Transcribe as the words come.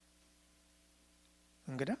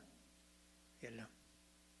እንግዳ የለም።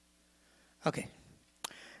 ኦኬ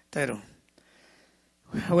ጥሩ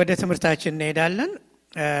ወደ ትምህርታችን እንሄዳለን።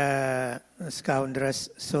 እስካሁን ድረስ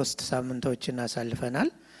 3 ሳምንቶችን አሳልፈናል።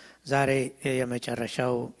 ዛሬ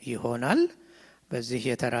የመጨረሻው ይሆናል። በዚህ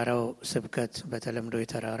የተራራው ስብከት በተለምዶ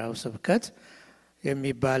የተራራው ስብከት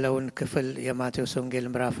የሚባለውን ክፍል የማቴዎስ ወንጌል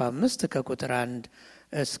ምዕራፍ 5 ከቁጥር 1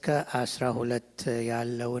 እስከ 12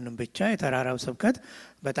 ያለውን ብቻ የተራራው ስብከት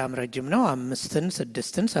በጣም ረጅም ነው። 5ን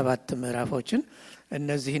 6ን 7 ምዕራፎችን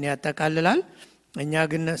እነዚህን ያጠቃልላል። እኛ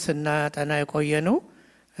ግን ስናጠና የቆየነው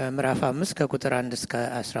ምዕራፍ 5 ከቁጥር 1 እስከ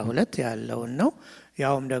 12 ያለውን ነው።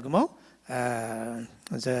 ያውም ደግሞ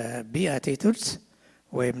ዘ ቢአቲቱድስ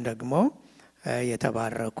ወይም ደግሞ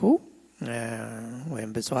የተባረኩ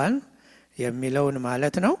ወይም ብፁዓን የሚለውን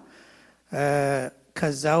ማለት ነው።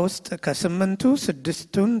 ከዛ ውስጥ ከ8ቱ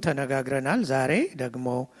 6ቱን ተነጋግረናል። ዛሬ ደግሞ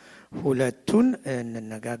 2ቱን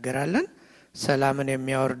እንነጋገራለን። ሰላምን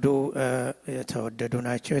የሚያወርዱ የተወደዱ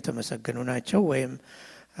ናቸው፣ የተመሰገኑ ናቸው፣ ወይም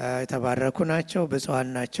የተባረኩ ናቸው፣ ብፁዓን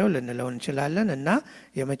ናቸው ልንለው እንችላለን። እና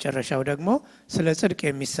የመጨረሻው ደግሞ ስለ ጽድቅ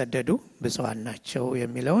የሚሰደዱ ብፁዓን ናቸው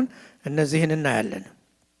የሚለውን እነዚህን እናያለን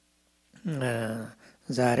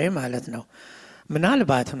ዛሬ ማለት ነው።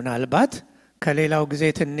 ምናልባት ከሌላው ጊዜ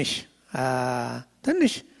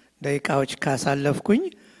ትንሽ ደቂቃዎች ካሳለፍኩኝ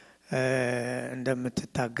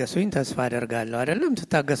እንደምትታገሱኝ ተስፋ አደርጋለሁ። አይደለም?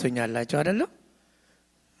 ትታገሱኛላችሁ አይደለም?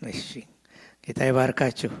 እሺ፣ ጌታ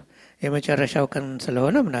ይባርካችሁ። የመጨረሻው ቀን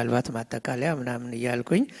ስለሆነ ምናልባት ማጠቃለያ ምናምን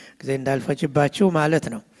እያልኩኝ ጊዜ እንዳልፈጅባችሁ ማለት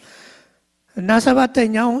ነው። እና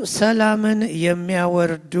 7ኛው ሰላምን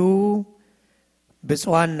የሚያወርዱ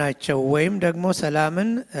ብፁዓን ናቸው ወይም ደግሞ ሰላምን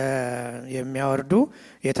የሚያወርዱ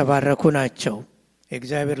የተባረኩ ናቸው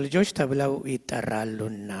የእግዚአብሔር ልጆች ተብለው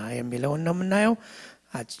ይጠራሉና የሚለውን ነው የምናየው።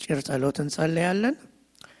 አጭር ጸሎት እንጸልያለን።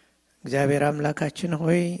 እግዚአብሔር አምላካችን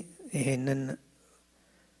ሆይ ይሄንን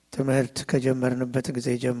ትምህርት ከጀመርንበት ጊዜ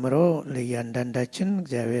ጀምሮ ለእያንዳንዳችን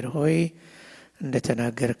እግዚአብሔር ሆይ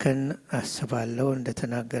እንደተናገርከን አስባለሁ፣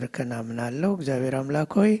 እንደተናገርከን አምናለሁ። እግዚአብሔር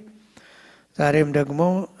አምላክ ሆይ ዛሬም ደግሞ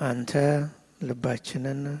አንተ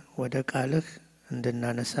ልባችንን ወደ ቃልህ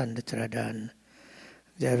እንድናነሳ እንድትረዳን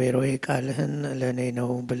እግዚአብሔር ሆይ ቃልህን ለእኔ ነው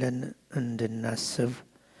ብለን እንድናስብ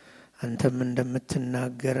አንተም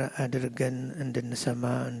እንደምትናገር አድርገን እንድንሰማ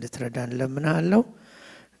እንድትረዳን ለምንሃለሁ።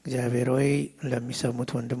 እግዚአብሔር ሆይ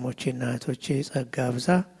ለሚሰሙት ወንድሞቼና እህቶቼ ጸጋ አብዛ፣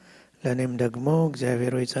 ለእኔም ደግሞ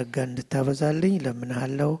እግዚአብሔር ሆይ ጸጋ እንድታበዛልኝ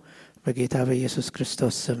ለምንሃለሁ በጌታ በኢየሱስ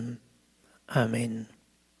ክርስቶስ ስም አሜን።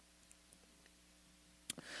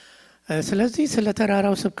 ስለዚህ ስለ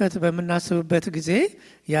ተራራው ስብከት በምናስብበት ጊዜ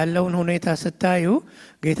ያለውን ሁኔታ ስታዩ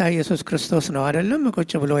ጌታ ኢየሱስ ክርስቶስ ነው አይደለም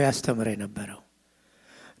ቁጭ ብሎ ያስተምር የነበረው።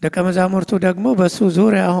 ደቀ መዛሙርቱ ደግሞ በሱ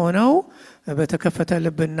ዙሪያ ሆነው በተከፈተ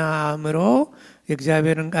ልብና አእምሮ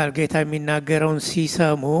የእግዚአብሔርን ቃል ጌታ የሚናገረውን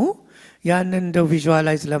ሲሰሙ ያንን እንደው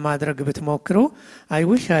ቪዥዋላይዝ ለማድረግ ብትሞክሩ I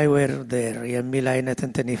wish I were there የሚል አይነት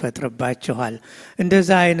እንትን ይፈጥርባችኋል። እንደዛ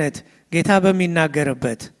አይነት ጌታ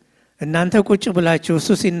በሚናገርበት እናንተ ቁጭ ብላችሁ እሱ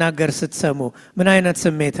ሲናገር ስትሰሙ ምን አይነት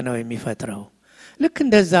ስሜት ነው የሚፈጥረው? ልክ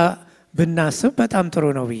እንደዛ ብናስብ በጣም ጥሩ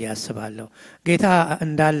ነው ብዬ አስባለሁ። ጌታ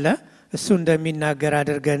እንዳለ እሱ እንደሚናገር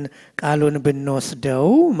አድርገን ቃሉን ብንወስደው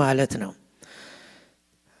ማለት ነው።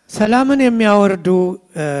 ሰላምን የሚያወርዱ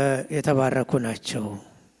የተባረኩ ናቸው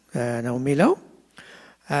ነው የሚለው።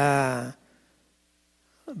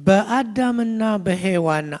 በአዳምና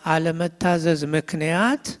በሔዋን አለመታዘዝ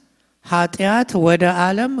ምክንያት ኃጢአት ወደ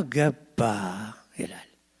ዓለም ገባ ይላል።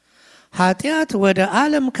 ኃጢአት ወደ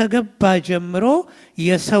ዓለም ከገባ ጀምሮ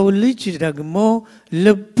የሰው ልጅ ደግሞ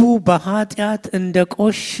ልቡ በኃጢአት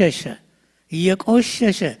እንደቆሸሸ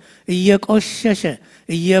እየቆሸሸ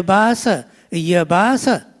እየባሰ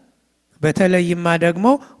በተለይማ ደግሞ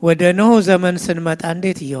ወደ ኖህ ዘመን ስንመጣ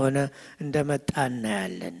እንዴት እየሆነ እንደመጣ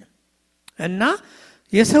እናያለን። እና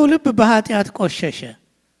የሰው ልብ በኃጢአት ቆሸሸ፣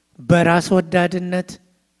 በራስ ወዳድነት፣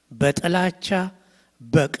 በጥላቻ፣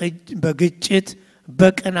 በግጭት፣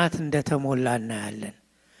 በቅናት እንደተሞላ እናያለን።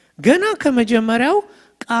 ገና ከመጀመሪያው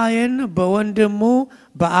ቃየን በወንድሙ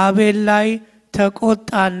በአቤል ላይ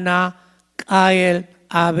ተቆጣና ቃየል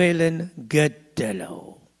አቤልን ገደለው።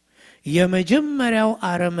 የመጀመሪያው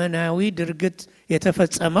አረመናዊ ድርጊት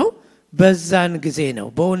የተፈጸመው በዛን ጊዜ ነው።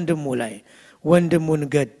 በወንድሙ ላይ ወንድሙን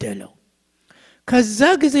ገደለው። ከዛ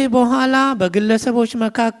ጊዜ በኋላ በግለሰቦች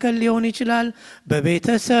መካከል ሊሆን ይችላል፣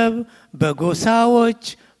 በቤተሰብ፣ በጎሳዎች፣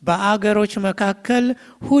 በአገሮች መካከል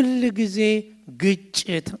ሁል ጊዜ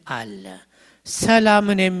ግጭት አለ።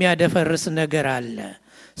 ሰላምን የሚያደፈርስ ነገር አለ።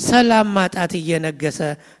 ሰላም ማጣት እየነገሰ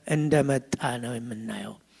እንደመጣ ነው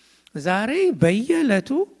የምናየው። ዛሬ በየዕለቱ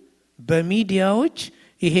በሚዲያዎች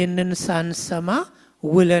ይሄንን ሳንሰማ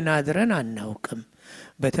ውለን አድረን አናውቅም።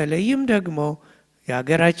 በተለይም ደግሞ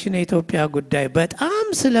የሀገራችን የኢትዮጵያ ጉዳይ በጣም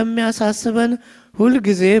ስለሚያሳስበን ሁል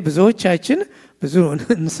ጊዜ ብዙዎቻችን ብዙ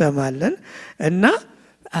እንሰማለን እና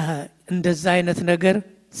እንደዛ አይነት ነገር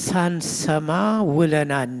ሳንሰማ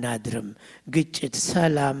ውለን አናድርም። ግጭት፣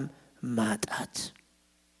 ሰላም ማጣት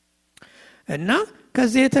እና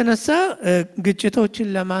ከዚህ የተነሳ ግጭቶችን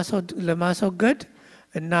ለማስወገድ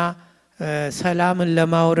እና ሰላምን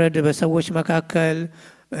ለማውረድ በሰዎች መካከል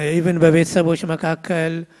ኢቭን በቤተሰቦች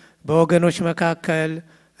መካከል በወገኖች መካከል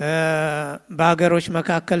በአገሮች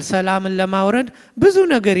መካከል ሰላምን ለማውረድ ብዙ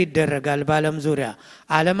ነገር ይደረጋል። በዓለም ዙሪያ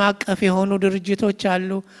ዓለም አቀፍ የሆኑ ድርጅቶች አሉ፣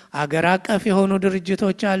 አገር አቀፍ የሆኑ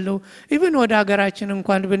ድርጅቶች አሉ። ኢቭን ወደ አገራችን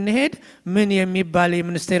እንኳን ብንሄድ ምን የሚባል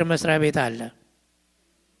የሚኒስቴር መስሪያ ቤት አለ?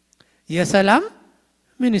 የሰላም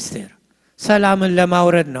ሚኒስቴር። ሰላምን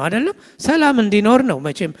ለማውረድ ነው አይደለም? ሰላም እንዲኖር ነው።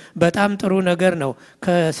 መቼም በጣም ጥሩ ነገር ነው።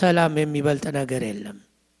 ከሰላም የሚበልጥ ነገር የለም።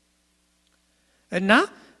 እና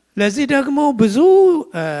ለዚህ ደግሞ ብዙ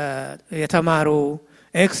የተማሩ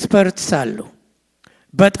ኤክስፐርትስ አሉ።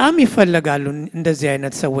 በጣም ይፈልጋሉ እንደዚህ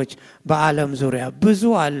አይነት ሰዎች በዓለም ዙሪያ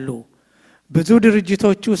ብዙ አሉ። ብዙ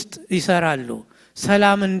ድርጅቶች ውስጥ ይሰራሉ።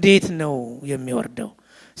 ሰላም እንዴት ነው የሚወርደው?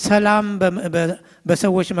 ሰላም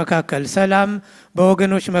በሰዎች መካከል፣ ሰላም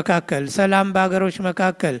በወገኖች መካከል፣ ሰላም በአገሮች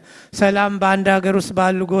መካከል፣ ሰላም በአንድ ሀገር ውስጥ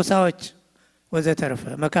ባሉ ጎሳዎች ወዘተርፈ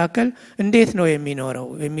መካከል እንዴት ነው የሚኖረው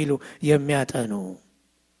የሚሉ የሚያጠኑ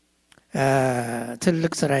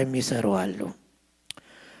ትልቅ ስራ የሚሰሩ አሉ።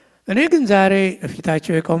 እኔ ግን ዛሬ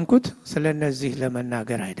ፊታቸው የቆምኩት ስለነዚህ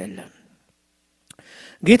ለመናገር አይደለም።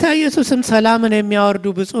 ጌታ ኢየሱስም ሰላምን የሚያወርዱ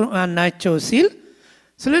ብፁዓን ናቸው ሲል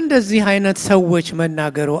ስለ እንደዚህ አይነት ሰዎች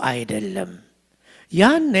መናገሩ አይደለም።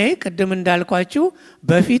 ያኔ ቅድም እንዳልኳችሁ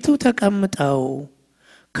በፊቱ ተቀምጠው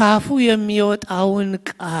ካፉ የሚወጣውን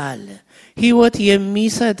ቃል ሕይወት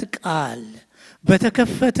የሚሰጥ ቃል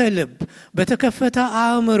በተከፈተ ልብ በተከፈተ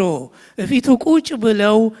አእምሮ እፊቱ ቁጭ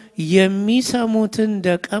ብለው የሚሰሙትን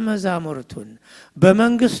ደቀ መዛሙርቱን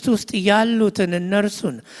በመንግስት ውስጥ ያሉትን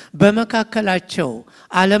እነርሱን በመካከላቸው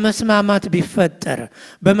አለመስማማት ቢፈጠር፣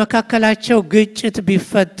 በመካከላቸው ግጭት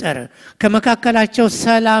ቢፈጠር፣ ከመካከላቸው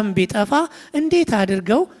ሰላም ቢጠፋ እንዴት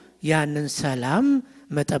አድርገው ያንን ሰላም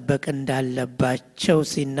መጠበቅ እንዳለባቸው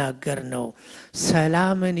ሲናገር ነው።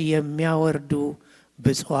 ሰላምን የሚያወርዱ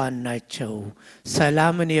ብፁዓን ናቸው፣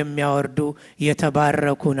 ሰላምን የሚያወርዱ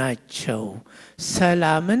የተባረኩ ናቸው።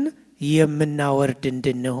 ሰላምን የምናወርድ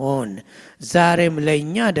እንድንሆን ዛሬም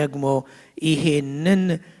ለኛ ደግሞ ይሄንን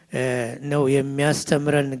ነው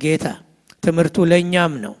የሚያስተምረን ጌታ። ትምህርቱ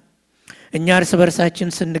ለኛም ነው። እኛ እርስ በርሳችን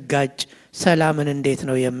ስንጋጭ ሰላምን እንዴት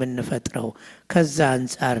ነው የምንፈጥረው? ከዛ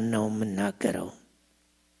አንፃር ነው የምናገረው።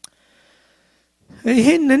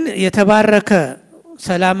 ይሄንን የተባረከ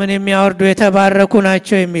ሰላምን የሚያወርዱ የተባረኩ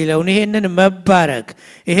ናቸው የሚለውን ይሄንን መባረክ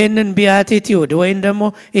ይሄንን ቢያቲቲዩድ ወይም ደግሞ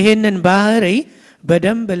ይሄንን ባህሪ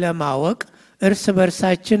በደንብ ለማወቅ እርስ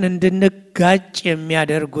በርሳችን እንድንጋጭ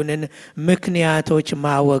የሚያደርጉንን ምክንያቶች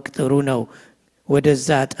ማወቅ ጥሩ ነው። ወደዛ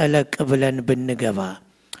ጠለቅ ብለን ብንገባ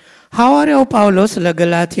ሐዋርያው ጳውሎስ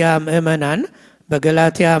ለገላትያ ምዕመናን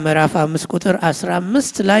በገላትያ ምዕራፍ 5 ቁጥር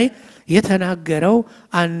 15 ላይ የተናገረው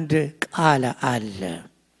አንድ ቃል አለ።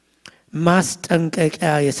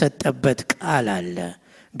 ማስጠንቀቂያ የሰጠበት ቃል አለ።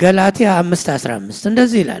 ገላትያ 5:15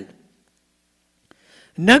 እንደዚህ ይላል፣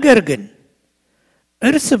 ነገር ግን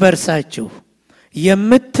እርስ በርሳችሁ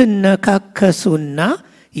የምትነካከሱና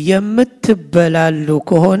የምትበላሉ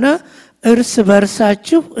ከሆነ እርስ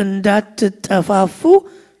በርሳችሁ እንዳትጠፋፉ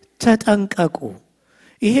ተጠንቀቁ።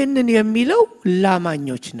 ይሄንን የሚለው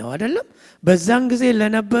ላማኞች ነው አይደለም? በዛን ጊዜ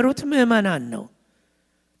ለነበሩት ምዕመናን ነው፣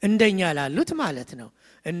 እንደኛ ላሉት ማለት ነው።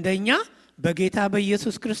 እንደኛ በጌታ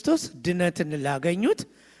በኢየሱስ ክርስቶስ ድነትን ላገኙት፣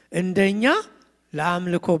 እንደኛ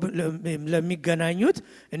ለአምልኮ ለሚገናኙት፣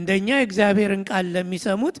 እንደኛ እግዚአብሔርን ቃል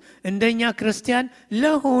ለሚሰሙት፣ እንደኛ ክርስቲያን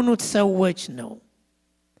ለሆኑት ሰዎች ነው።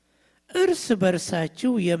 እርስ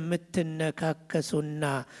በርሳችሁ የምትነካከሱና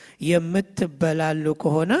የምትበላሉ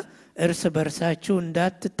ከሆነ እርስ በርሳችሁ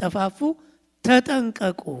እንዳትጠፋፉ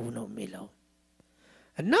ተጠንቀቁ ነው የሚለው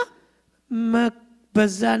እና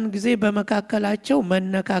በዛን ጊዜ በመካከላቸው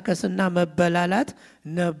መነካከስና መበላላት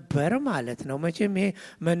ነበር ማለት ነው። መቼም ይሄ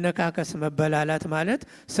መነካከስ መበላላት ማለት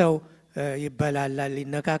ሰው ይበላላል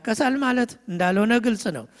ይነካከሳል ማለት እንዳልሆነ ግልጽ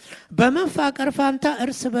ነው። በመፋቀር ፋንታ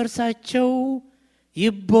እርስ በርሳቸው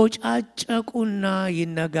ይቦጫጨቁና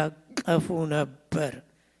ይነጋቀፉ ነበር።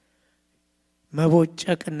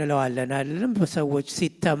 መቦጨቅ እንለዋለን አይደለም? በሰዎች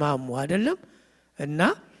ሲተማሙ አይደለም? እና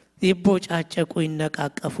ይቦጫጨቁ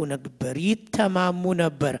ይነቃቀፉ ነበር፣ ይተማሙ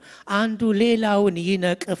ነበር፣ አንዱ ሌላውን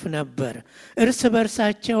ይነቅፍ ነበር። እርስ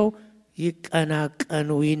በርሳቸው ይቀናቀኑ፣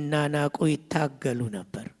 ይናናቁ፣ ይታገሉ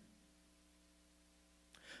ነበር።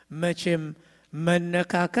 መቼም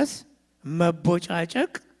መነካከስ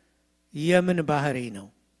መቦጫጨቅ የምን ባህሪ ነው?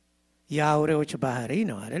 የአውሬዎች ባህሪ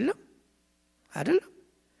ነው አይደለም?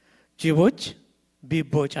 ጅቦች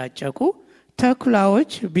ቢቦጫጨቁ፣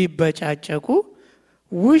 ተኩላዎች ቢበጫጨቁ፣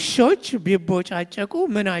 ውሾች ቢቦጫጨቁ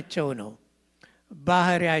ምናቸው ነው?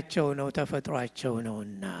 ባህሪያቸው ነው፣ ተፈጥሯቸው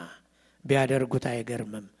ነውና ቢያደርጉት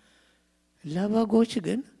አይገርምም። ለበጎች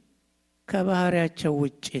ግን ከባህሪያቸው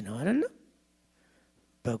ውጪ ነው አይደለም?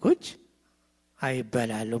 በጎች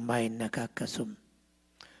አይበላሉም፣ አይነካከሱም።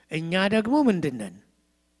 እኛ ደግሞ ምንድነን?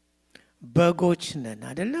 በጎች ነን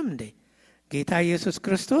አይደለም እንዴ? ጌታ ኢየሱስ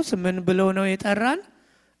ክርስቶስ ምን ብሎ ነው የጠራን?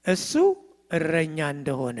 እሱ እረኛ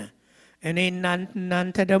እንደሆነ እኔና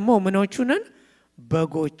እናንተ ደግሞ ምኖቹ ነን?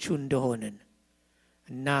 በጎቹ እንደሆነን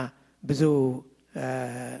እና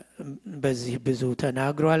በዚህ ብዙ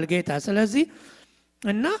ተናግሯል ጌታ። ስለዚህ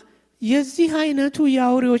እና የዚህ አይነቱ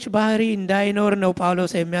የአውሬዎች ባህሪ እንዳይኖር ነው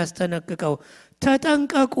ጳውሎስ የሚያስጠነቅቀው።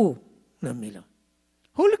 ተጠንቀቁ ነው የሚለው።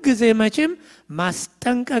 ሁሉ ጊዜ መቼም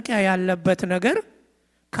ማስጠንቀቂያ ያለበት ነገር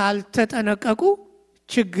ካልተጠነቀቁ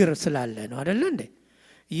ችግር ስላለ ነው አይደል እንዴ?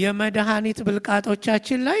 የመድኃኒት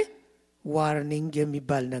ብልቃጦቻችን ላይ ዋርኒንግ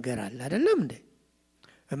የሚባል ነገር አለ አይደለም እንዴ?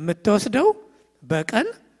 የምትወስደው በቀን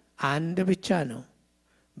 1 ብቻ ነው።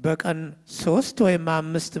 በቀን 3 ወይም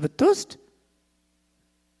 5 ብትወስድ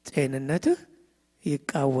ጤንነትህ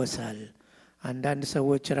ይቃወሳል። አንዳንድ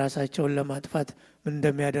ሰዎች ራሳቸውን ለማጥፋት ምን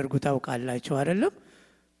እንደሚያደርጉ ታውቃላችሁ አይደለም?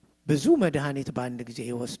 ብዙ መድኃኒት በአንድ ጊዜ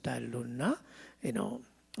ይወስዳሉና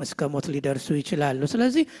እስከ ሞት ሊደርሱ ይችላሉ።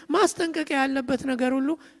 ስለዚህ ማስጠንቀቂያ ያለበት ነገር ሁሉ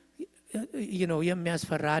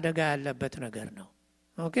የሚያስፈራ አደጋ ያለበት ነገር ነው።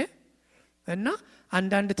 ኦኬ። እና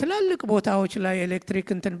አንዳንድ ትላልቅ ቦታዎች ላይ ኤሌክትሪክ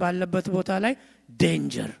እንትን ባለበት ቦታ ላይ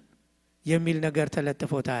ዴንጀር የሚል ነገር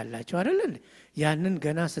ተለጥፎ ታያላችሁ አይደል? ያንን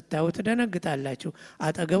ገና ስታዩት ደነግጣላችሁ፣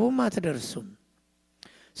 አጠገቡም አትደርሱም።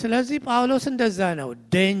 ስለዚህ ጳውሎስ እንደዛ ነው፣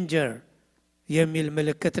 ዴንጀር የሚል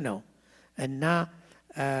ምልክት ነው እና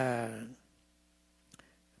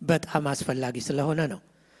በጣም አስፈላጊ ስለሆነ ነው።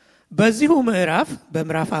 በዚሁ ምዕራፍ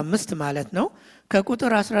በምዕራፍ 5 ማለት ነው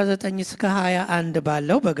ከቁጥር 19 እስከ 21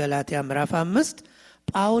 ባለው በገላትያ ምዕራፍ 5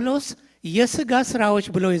 ጳውሎስ የሥጋ ስራዎች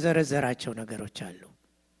ብሎ የዘረዘራቸው ነገሮች አሉ።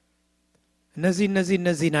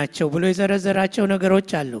 እነዚህ ናቸው ብሎ የዘረዘራቸው ነገሮች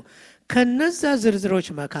አሉ። ከነዛ ዝርዝሮች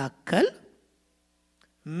መካከል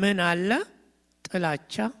ምን አለ?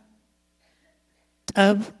 ጥላቻ፣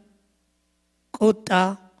 ጠብ፣ ቁጣ፣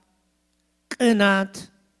 ቅናት፣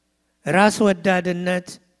 ራስ ወዳድነት፣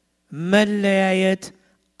 መለያየት፣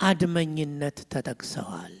 አድመኝነት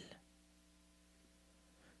ተጠቅሰዋል።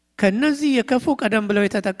 ከነዚህ የከፉ ቀደም ብለው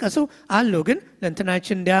የተጠቀሱ አሉ፣ ግን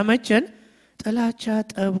ለእንትናችን እንዲያመቸን ጥላቻ፣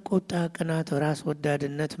 ጠብ፣ ቁጣ፣ ቅናት፣ ራስ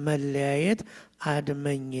ወዳድነት፣ መለያየት፣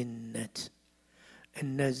 አድመኝነት፣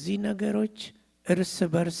 እነዚህ ነገሮች እርስ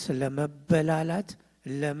በርስ ለመበላላት፣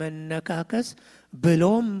 ለመነካከስ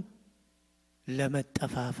ብሎም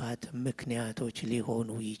ለመጠፋፋት ምክንያቶች ሊሆኑ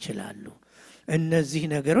ይችላሉ። እነዚህ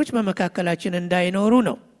ነገሮች በመካከላችን እንዳይኖሩ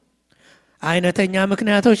ነው። አይነተኛ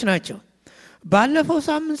ምክንያቶች ናቸው። ባለፈው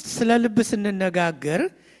ሳምንት ስለ ልብ ስንነጋገር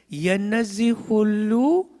የነዚህ ሁሉ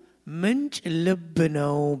ምንጭ ልብ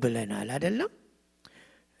ነው ብለናል አይደለም?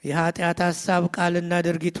 የኃጢአት ሐሳብ፣ ቃልና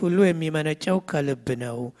ድርጊት ሁሉ የሚመነጨው ከልብ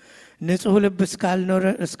ነው። ንጹህ ልብ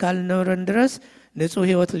እስካልኖረን ድረስ ንጹህ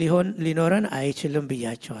ሕይወት ሊኖረን አይችልም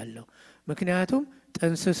ብያቸዋለሁ። ምክንያቱም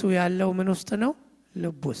ጥንስሱ ያለው ምን ውስጥ ነው?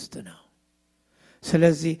 ልብ ውስጥ ነው።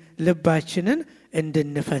 ስለዚህ ልባችንን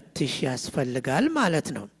እንድንፈትሽ ያስፈልጋል ማለት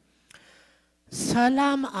ነው።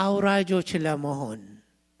 ሰላም አውራጆች ለመሆን፣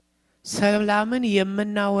 ሰላምን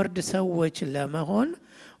የምናወርድ ሰዎች ለመሆን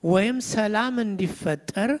ወይም ሰላም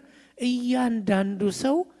እንዲፈጠር እያንዳንዱ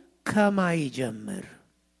ሰው ከማይጀምር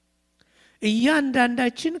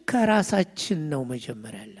እያንዳንዳችን ከራሳችን ነው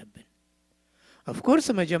መጀመር ያለብን። ኦፍኮርስ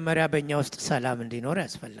መጀመሪያ በእኛ ውስጥ ሰላም እንዲኖር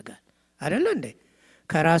ያስፈልጋል አይደል እንዴ?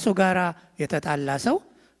 ከራሱ ጋር የተጣላ ሰው፣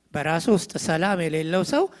 በራሱ ውስጥ ሰላም የሌለው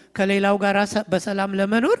ሰው ከሌላው ጋር በሰላም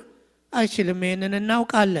ለመኖር አይችልም። ይሄንን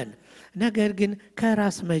እናውቃለን። ነገር ግን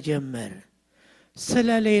ከራስ መጀመር፣ ስለ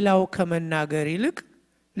ሌላው ከመናገር ይልቅ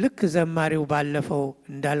ልክ ዘማሪው ባለፈው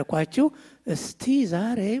እንዳልኳችሁ እስቲ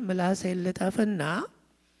ዛሬ ምላሴ ልጠፍና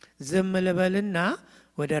ዝም ልበልና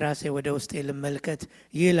ወደ ራሴ ወደ ውስጤ ልመልከት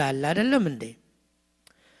ይላል አይደለም እንዴ?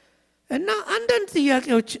 እና አንዳንድ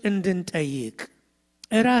ጥያቄዎች እንድንጠይቅ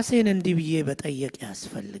ራሴን እንዲህ ብዬ በጠየቅ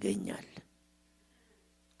ያስፈልገኛል።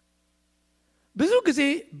 ብዙ ጊዜ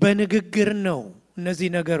በንግግር ነው እነዚህ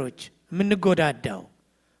ነገሮች የምንጎዳዳው፣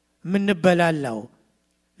 የምንበላላው፣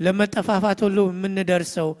 ለመጠፋፋት ሁሉ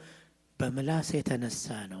የምንደርሰው በምላስ የተነሳ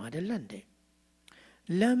ነው አይደለ እንዴ?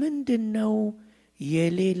 ለምንድነው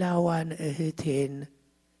የሌላዋን እህቴን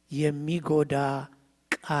የሚጎዳ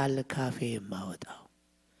ቃል ካፌ የማወጣው?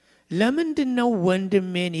 ለምንድነው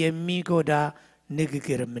ወንድሜን የሚጎዳ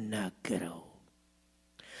ንግግር የምናገረው?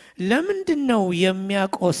 ለምንድነው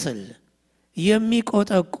የሚያቆስል፣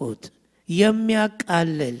 የሚቆጠቁጥ፣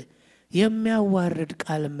 የሚያቃልል፣ የሚያዋርድ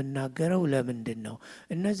ቃል የምናገረው? ለምንድነው?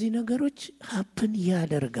 እነዚህ ነገሮች ሀፕን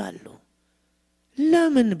ያደርጋሉ።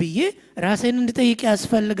 ለምን ብዬ ራሴን እንድጠይቅ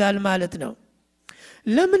ያስፈልጋል ማለት ነው።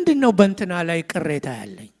 ለምንድነው በእንትና ላይ ቅሬታ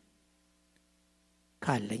ያለኝ?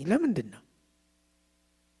 ካለኝ ለምንድነው?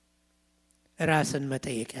 ራስን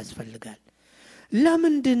መጠየቅ ያስፈልጋል።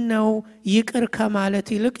 ለምንድነው ይቅር ከማለት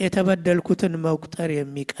ይልቅ የተበደልኩትን መቁጠር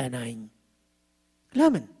የሚቀናኝ?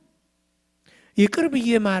 ለምን? ይቅር ብዬ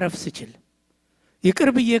ማረፍ ስችል፣ ይቅር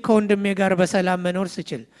ብዬ ከወንድሜ ጋር በሰላም መኖር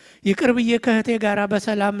ስችል፣ ይቅር ብዬ ከእህቴ ጋር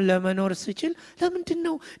በሰላም ለመኖር ስችል፣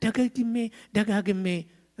 ለምንድነው ደጋግሜ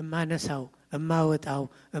እማነሳው፣ እማወጣው፣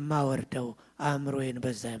 እማወርደው፣ አእምሮዬን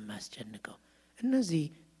በዛ የማስጨንቀው? እነዚህ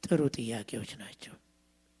ጥሩ ጥያቄዎች ናቸው።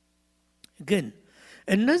 ግን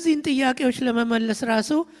እነዚህን ጥያቄዎች ለመመለስ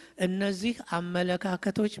ራሱ እነዚህ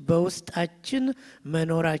አመለካከቶች በውስጣችን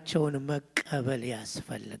መኖራቸውን መቀበል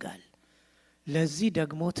ያስፈልጋል። ለዚህ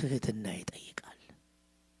ደግሞ ትህትና ይጠይቃል።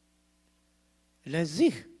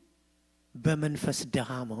 ለዚህ በመንፈስ ድሃ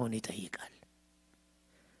መሆን ይጠይቃል።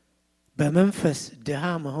 በመንፈስ ድሃ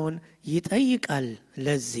መሆን ይጠይቃል።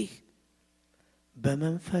 ለዚህ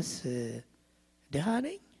በመንፈስ ድሃ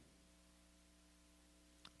ነኝ፣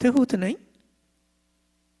 ትሁት ነኝ፣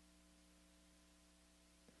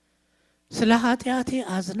 ስለ ኃጢአቴ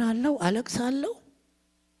አዝናለሁ፣ አለቅሳለሁ።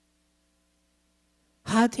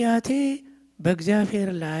 ኃጢአቴ በእግዚአብሔር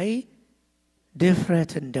ላይ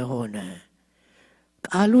ድፍረት እንደሆነ፣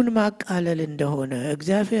 ቃሉን ማቃለል እንደሆነ፣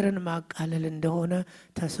 እግዚአብሔርን ማቃለል እንደሆነ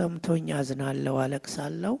ተሰምቶኝ አዝናለሁ፣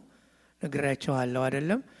 አለቅሳለሁ። ነግራቸዋለሁ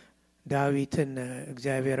አይደለም? ዳዊትን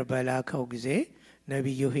እግዚአብሔር በላከው ጊዜ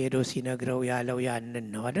ነቢዩ ሄዶ ሲነግረው ያለው ያንን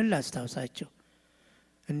ነው አይደል? አስታውሳቸው።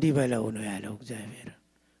 እንዲህ በለው ነው ያለው እግዚአብሔር፣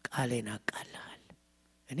 ቃሌን አቃልሃል፣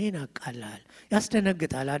 እኔን አቃልሃል።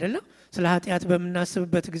 ያስደነግጣል አይደለም? ስለ ኃጢአት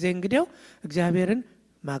በምናስብበት ጊዜ እንግዲያው እግዚአብሔርን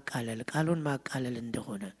ማቃለል፣ ቃሉን ማቃለል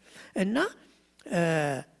እንደሆነ እና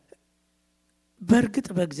በእርግጥ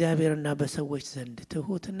በእግዚአብሔርና በሰዎች ዘንድ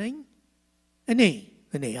ትሁት ነኝ እኔ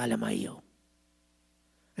አለማየሁ።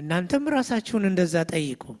 እናንተም ራሳችሁን እንደዛ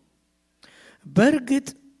ጠይቁ። በእርግጥ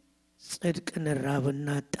ጽድቅን ራብና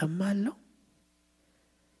እጠማለሁ?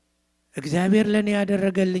 እግዚአብሔር ለኔ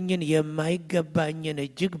ያደረገልኝን የማይገባኝን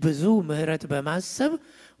እጅግ ብዙ ምሕረት በማሰብ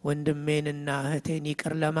ወንድሜንና እህቴን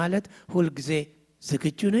ይቅር ለማለት ሁልጊዜ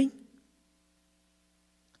ዝግጁ ነኝ?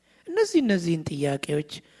 እነዚህን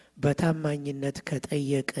ጥያቄዎች በታማኝነት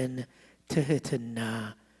ከጠየቅን ትህትና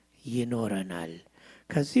ይኖረናል።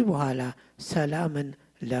 ከዚህ በኋላ ሰላምን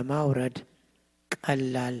ለማውረድ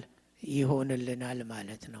ቀላል ይሆንልናል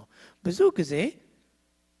ማለት ነው። ብዙ ጊዜ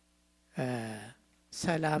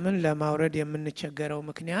ሰላምን ለማውረድ የምንቸገረው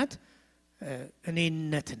ምክንያት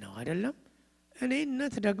እኔነት ነው አይደለም?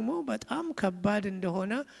 እኔነት ደግሞ በጣም ከባድ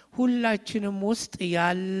እንደሆነ ሁላችንም ውስጥ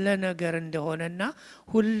ያለ ነገር እንደሆነና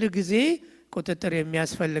ሁል ጊዜ ቁጥጥር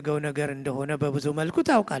የሚያስፈልገው ነገር እንደሆነ በብዙ መልኩ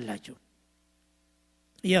ታውቃላችሁ።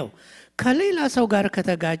 ያው ከሌላ ሰው ጋር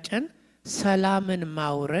ከተጋጨን ሰላምን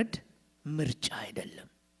ማውረድ ምርጫ አይደለም።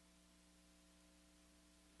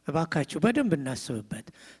 እባካችሁ በደንብ እናስብበት።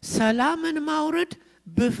 ሰላምን ማውረድ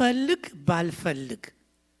ብፈልግ ባልፈልግ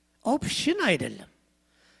ኦፕሽን አይደለም።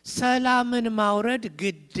 ሰላምን ማውረድ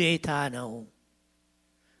ግዴታ ነው።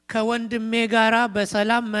 ከወንድሜ ጋራ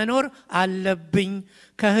በሰላም መኖር አለብኝ፣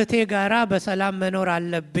 ከእህቴ ጋራ በሰላም መኖር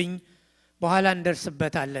አለብኝ። በኋላ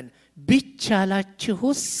እንደርስበታለን።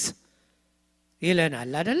 ቢቻላችሁስ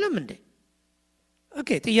ይለናል አይደለም እንዴ? ኦኬ፣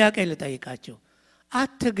 ጥያቄ ልጠይቃችሁ።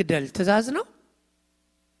 አትግደል ትእዛዝ ነው?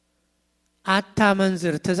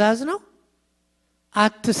 አታመንዝር ትእዛዝ ነው?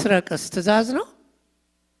 አትስረቅስ ትእዛዝ ነው?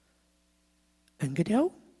 እንግዲያው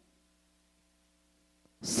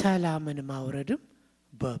ሰላምን ማውረድም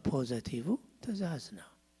በፖዚቲቭ ትእዛዝ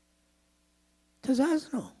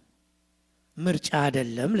ነው፣ ምርጫ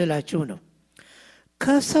አይደለም ልላችሁ ነው።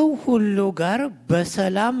 ከሰው ሁሉ ጋር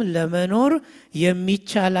በሰላም ለመኖር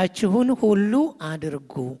የሚቻላችሁን ሁሉ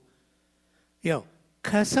አድርጉ። ያው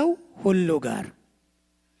ከሰው ሁሉ ጋር፣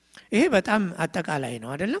 ይሄ በጣም አጠቃላይ ነው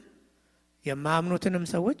አይደለም? የማያምኑትንም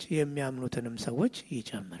ሰዎች የሚያምኑትንም ሰዎች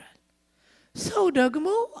ይጨምራል። ሰው ደግሞ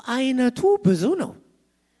አይነቱ ብዙ ነው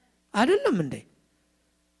አይደለም እንዴ?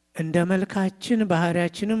 እንደ መልካችን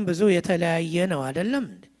ባህሪያችንም ብዙ የተለያየ ነው አይደለም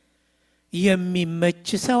እንዴ? የሚመች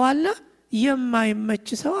ሰው አለ፣ የማይመች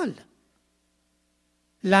ሰው አለ።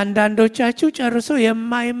 ለአንዳንዶቻችሁ ጨርሶ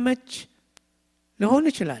የማይመች ሊሆን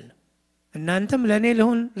ይችላል። እናንተም ለኔ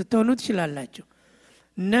ልትሆኑ ትችላላችሁ።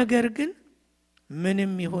 ነገር ግን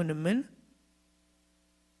ምንም ይሁን ምን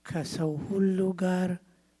ከሰው ሁሉ ጋር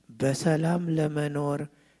በሰላም ለመኖር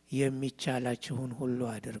የሚቻላችሁን ሁሉ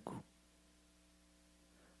አድርጉ።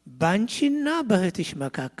 ባንቺና በእህትሽ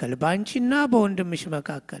መካከል፣ ባንቺና በወንድምሽ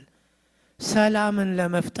መካከል ሰላምን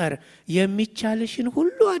ለመፍጠር የሚቻልሽን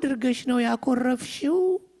ሁሉ አድርገሽ ነው ያኮረፍሽው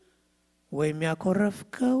ወይም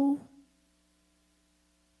ያኮረፍከው?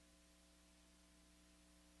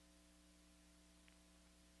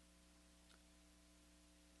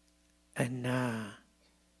 እና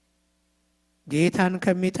ጌታን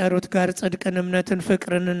ከሚጠሩት ጋር ጽድቅን፣ እምነትን፣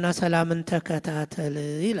 ፍቅርንና ሰላምን ተከታተል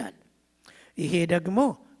ይላል። ይሄ ደግሞ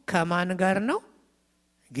ከማን ጋር ነው?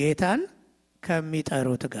 ጌታን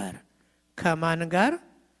ከሚጠሩት ጋር። ከማን ጋር?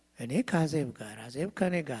 እኔ ከአዜብ ጋር፣ አዜብ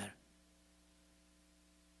ከኔ ጋር፣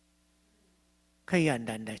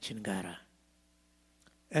 ከእያንዳንዳችን ጋር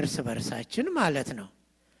እርስ በርሳችን ማለት ነው።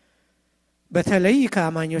 በተለይ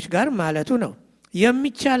ከአማኞች ጋር ማለቱ ነው።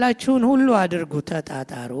 የሚቻላችሁን ሁሉ አድርጉ፣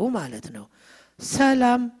 ተጣጣሩ ማለት ነው።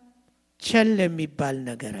 ሰላም ቸል የሚባል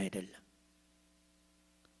ነገር አይደለም።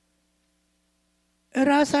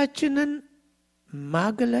 ራሳችንን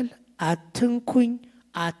ማግለል፣ አትንኩኝ፣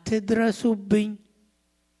 አትድረሱብኝ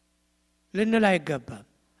ልንል አይገባም።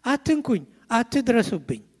 አትንኩኝ፣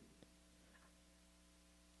 አትድረሱብኝ፣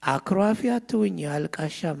 አክሯፊ አትሁኝ፣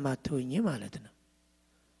 አልቃሻም አትሁኝ ማለት ነው።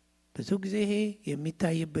 ብዙ ጊዜ ይሄ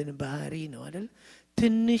የሚታይብን ባህሪ ነው አይደል?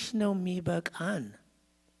 ትንሽ ነው የሚበቃን፣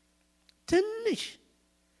 ትንሽ።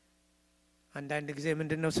 አንዳንድ ጊዜ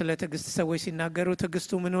ምንድነው ስለ ትዕግስት ሰዎች ሲናገሩ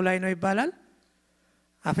ትዕግስቱ ምኑ ላይ ነው ይባላል?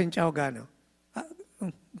 አፍንጫው ጋር ነው።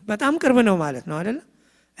 በጣም ቅርብ ነው ማለት ነው አይደል?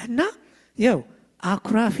 እና ያው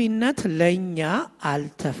አኩራፊነት ለኛ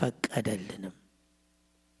አልተፈቀደልንም።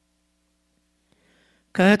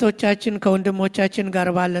 ከእህቶቻችን ከወንድሞቻችን ጋር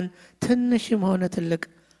ባለን ትንሽም ሆነ ትልቅ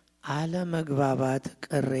አለመግባባት፣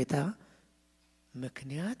 ቅሬታ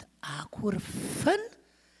ምክንያት አኩርፈን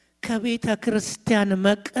ከቤተ ክርስቲያን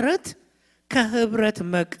መቅረት፣ ከህብረት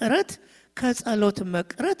መቅረት፣ ከጸሎት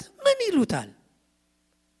መቅረት ምን ይሉታል?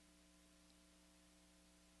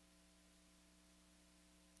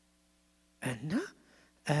 እና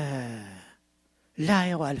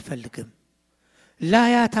ላየው አልፈልግም፣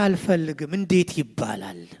 ላያት አልፈልግም እንዴት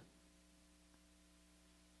ይባላል?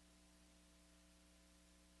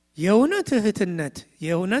 የእውነት እህትነት፣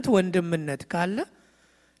 የእውነት ወንድምነት ካለ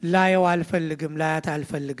ላየው አልፈልግም፣ ላያት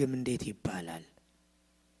አልፈልግም እንዴት ይባላል?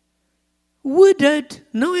 ውደድ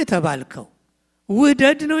ነው የተባልከው፣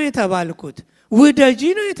 ውደድ ነው የተባልኩት፣ ውደጂ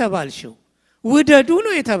ነው የተባልሽው፣ ውደዱ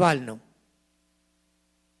ነው የተባልነው።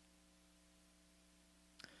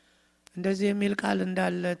 እንደዚህ የሚል ቃል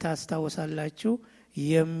እንዳለ ታስታውሳላችሁ።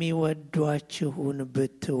 የሚወዷችሁን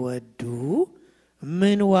ብትወዱ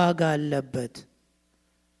ምን ዋጋ አለበት?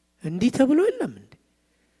 እንዲህ ተብሎ የለም እንዴ?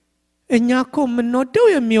 እኛ እኮ የምንወደው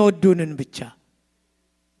የሚወዱንን ብቻ።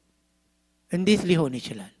 እንዴት ሊሆን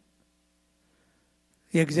ይችላል?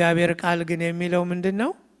 የእግዚአብሔር ቃል ግን የሚለው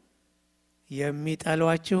ምንድነው?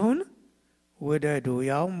 የሚጠሏችሁን ውደዱ።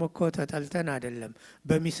 ያውም እኮ ተጠልተን አይደለም፣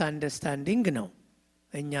 በሚስ አንደርስታንዲንግ ነው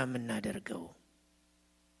እኛ የምናደርገው።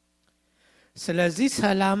 ስለዚህ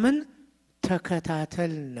ሰላምን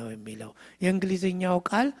ተከታተል ነው የሚለው። የእንግሊዝኛው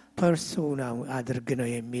ቃል ፐርሱው አድርግ ነው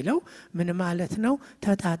የሚለው። ምን ማለት ነው?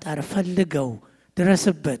 ተጣጣር፣ ፈልገው፣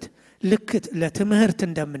 ድረስበት። ልክ ለትምህርት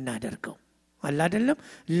እንደምናደርገው አለ አይደለም?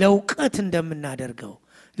 ለውቀት እንደምናደርገው፣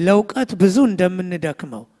 ለውቀት ብዙ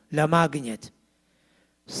እንደምንደክመው ለማግኘት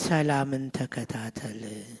ሰላምን ተከታተል።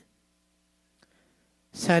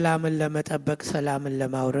 ሰላምን ለመጠበቅ፣ ሰላምን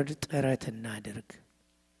ለማውረድ ጥረት እናድርግ።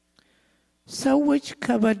 ሰዎች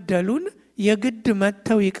ከበደሉን የግድ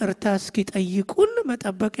መጥተው ይቅርታ እስኪጠይቁን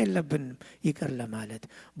መጠበቅ የለብንም። ይቅር ለማለት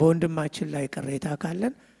በወንድማችን ላይ ቅሬታ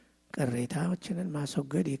ካለን ቅሬታዎችንን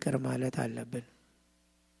ማስወገድ፣ ይቅር ማለት አለብን።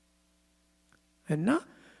 እና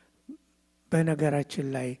በነገራችን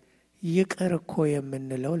ላይ ይቅር እኮ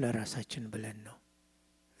የምንለው ለራሳችን ብለን ነው።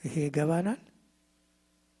 ይሄ ይገባናል?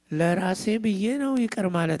 ለራሴ ብዬ ነው ይቅር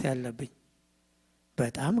ማለት ያለብኝ።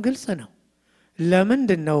 በጣም ግልጽ ነው።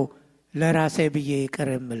 ለምንድን ነው ለራሴ ብዬ ይቅር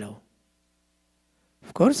የምለው?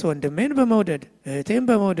 ኦፍኮርስ ወንድሜን በመውደድ እህቴን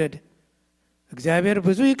በመውደድ እግዚአብሔር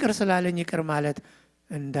ብዙ ይቅር ስላለኝ ይቅር ማለት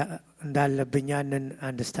እንዳለብኝ ያንን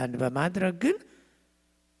አንደርስታንድ በማድረግ ግን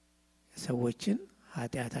ሰዎችን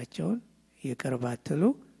ኃጢአታቸውን ይቅር ባትሉ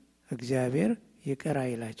እግዚአብሔር ይቅር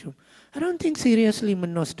አይላችሁም። I don't think seriously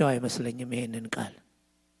የምንወስደው አይመስለኝም ይሄንን ቃል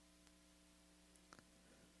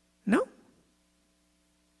ነው።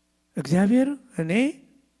 እግዚአብሔር እኔ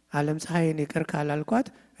ዓለም ፀሐይን ይቅር ካላልኳት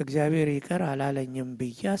እግዚአብሔር ይቅር አላለኝም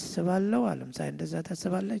ብዬ አስባለሁ። ዓለም ፀሐይ እንደዛ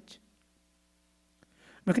ታስባለች?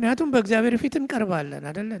 ምክንያቱም በእግዚአብሔር ፊት እንቀርባለን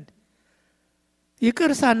አይደል?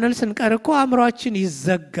 ይቅር ሳንል ስንቀር እኮ አእምሯችን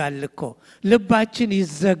ይዘጋል እኮ፣ ልባችን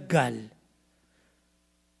ይዘጋል።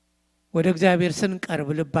 ወደ እግዚአብሔር ስንቀርብ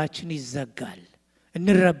ልባችን ይዘጋል፣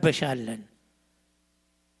 እንረበሻለን።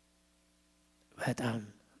 በጣም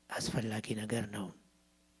አስፈላጊ ነገር ነው።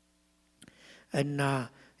 እና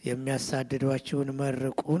የሚያሳድዷችሁን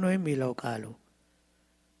መርቁ ነው የሚለው ቃሉ።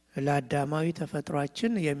 ለአዳማዊ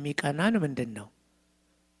ተፈጥሯችን የሚቀናን ምንድነው?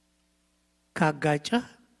 ካጋጨህ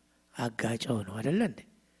አጋጨው ነው አይደል እንዴ?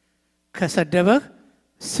 ከሰደበህ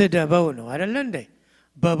ስደበው ነው አይደል እንዴ?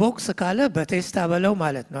 በቦክስ ካለ በቴስታ በለው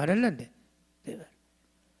ማለት ነው አይደል እንዴ?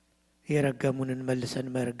 የረገሙንን መልሰን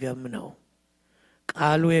መርገም ነው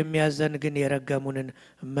ቃሉ የሚያዘን። ግን የረገሙንን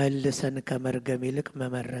መልሰን ከመርገም ይልቅ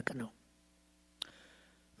መመረቅ ነው።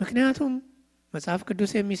 ምክንያቱም መጽሐፍ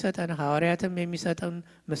ቅዱስ የሚሰጠን ሐዋርያትም የሚሰጠን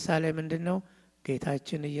ምሳሌ ምንድነው?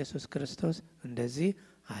 ጌታችን ኢየሱስ ክርስቶስ እንደዚህ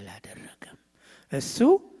አላደረገም። እሱ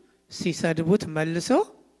ሲሰድቡት መልሶ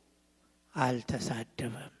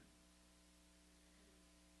አልተሳደበም።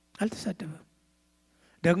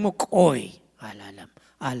 ደግሞ ቆይ አላለም፣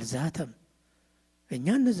 አልዛተም። እኛ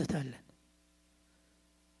እንዝታለን፣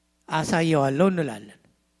 አሳየዋለሁ እንላለን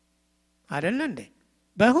አይደል እንዴ?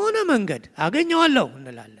 በሆነ መንገድ አገኘዋለሁ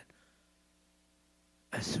እንላለን።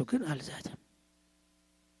 እሱ ግን አልዛተም።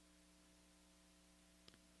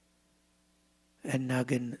 እና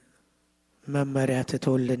ግን መመሪያ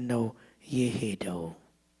ትቶልን ነው የሄደው።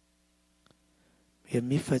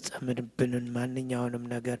 የሚፈጸምብንን ማንኛውንም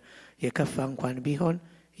ነገር የከፋ እንኳን ቢሆን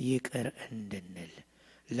ይቅር እንድንል።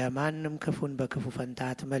 ለማንም ክፉን በክፉ ፈንታ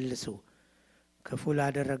አትመልሱ። ክፉ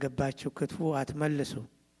ላደረገባችሁ ክፉ አትመልሱ።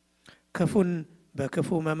 ክፉን በክፉ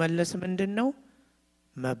መመለስ ምንድነው?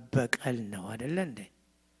 መበቀል ነው አይደል እንዴ?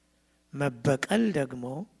 መበቀል ደግሞ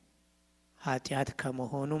ኃጢአት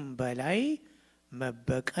ከመሆኑም በላይ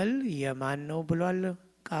መበቀል የማን ነው ብሏል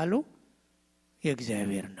ቃሉ?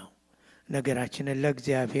 የእግዚአብሔር ነው። ነገራችንን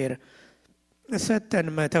ለእግዚአብሔር ሰጥተን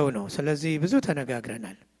መተው ነው። ስለዚህ ብዙ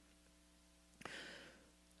ተነጋግረናል።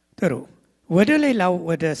 ጥሩ። ወደ ሌላው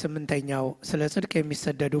ወደ 8ኛው ስለ ጽድቅ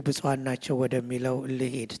የሚሰደዱ ብፁዓን ናቸው ወደሚለው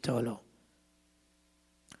ልሄድ ቶሎ።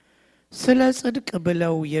 ስለ ጽድቅ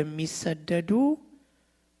ብለው የሚሰደዱ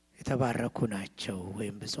የተባረኩ ናቸው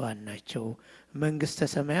ወይም ብፁዓን ናቸው፣ መንግስተ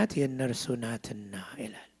ሰማያት የእነርሱ ናትና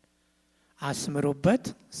ይላል። አስምሩበት።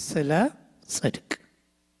 ስለ ጽድቅ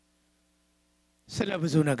ስለ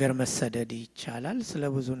ብዙ ነገር መሰደድ ይቻላል፣ ስለ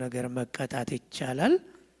ብዙ ነገር መቀጣት ይቻላል።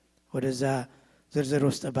 ወደዛ ዝርዝር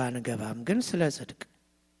ውስጥ ባንገባም ግን ስለ ጽድቅ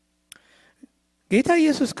ጌታ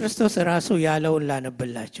ኢየሱስ ክርስቶስ ራሱ ያለውን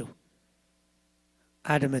ላነብላችሁ፣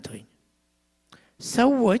 አድምጡኝ።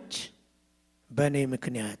 ሰዎች በእኔ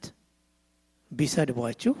ምክንያት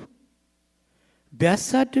ቢሰድቧችሁ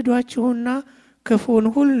ቢያሳድዷችሁና ክፉን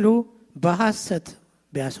ሁሉ በሐሰት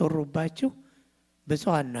ቢያሰሩባችሁ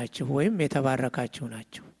ብፁዓን ናችሁ ወይም የተባረካችሁ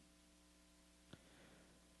ናችሁ።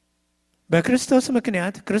 በክርስቶስ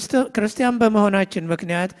ምክንያት ክርስቲያን በመሆናችን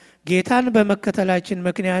ምክንያት ጌታን በመከተላችን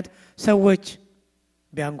ምክንያት ሰዎች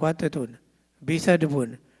ቢያንጓጥጡን፣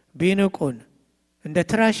 ቢሰድቡን፣ ቢንቁን፣ እንደ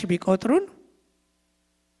ትራሽ ቢቆጥሩን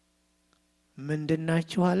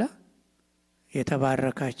ምንድናችሁ አለ?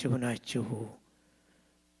 የተባረካችሁ ናችሁ።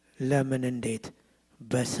 ለምን? እንዴት?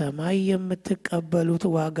 በሰማይ የምትቀበሉት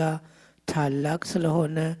ዋጋ ታላቅ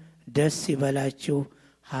ስለሆነ ደስ ይበላችሁ፣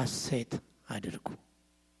 ሐሴት አድርጉ።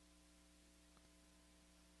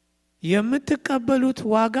 የምትቀበሉት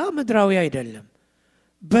ዋጋ ምድራዊ አይደለም።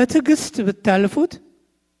 በትዕግስት ብታልፉት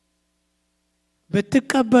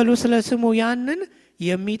ብትቀበሉ ስለ ስሙ ያንን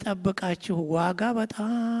የሚጠብቃችሁ ዋጋ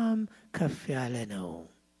በጣም ከፍ ያለ ነው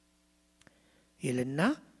ይልና፣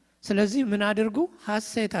 ስለዚህ ምን አድርጉ?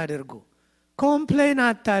 ሐሴት አድርጉ። ኮምፕሌን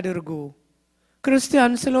አታድርጉ።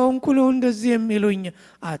 ክርስቲያን ስለሆንኩ ነው እንደዚህ የሚሉኝ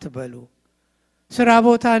አትበሉ። ስራ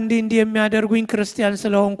ቦታ እንዲህ የሚያደርጉኝ ክርስቲያን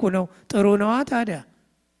ስለሆንኩ ነው። ጥሩ ነው ታዲያ።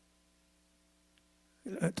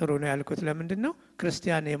 ጥሩ ነው ያልኩት ለምንድን ነው?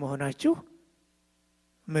 ክርስቲያን የመሆናችሁ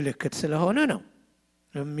ምልክት ስለሆነ ነው።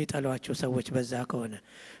 የሚጠሏቸው ሰዎች በዛ ከሆነ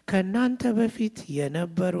ከእናንተ በፊት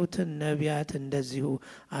የነበሩትን ነቢያት እንደዚሁ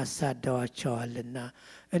አሳደዋቸዋልና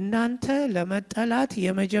እናንተ ለመጠላት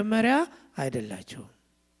የመጀመሪያ አይደላችሁም።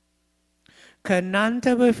 ከእናንተ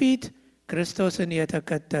በፊት ክርስቶስን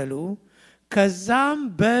የተከተሉ ከዛም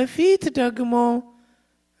በፊት ደግሞ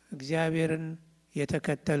እግዚአብሔርን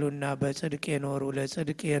የተከተሉና በጽድቅ የኖሩ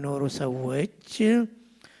ለጽድቅ የኖሩ ሰዎች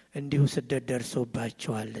እንዲሁ ስደት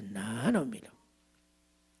ደርሶባቸዋልና ነው የሚለው።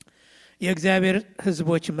 የእግዚአብሔር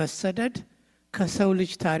ሕዝቦች መሰደድ ከሰው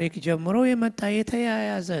ልጅ ታሪክ ጀምሮ የመጣ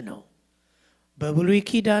የተያያዘ ነው። በብሉይ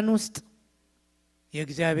ኪዳን ውስጥ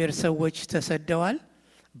የእግዚአብሔር ሰዎች ተሰደዋል።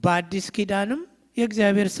 በአዲስ ኪዳንም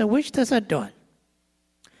የእግዚአብሔር ሰዎች ተሰደዋል።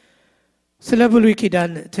 ስለ ብሉይ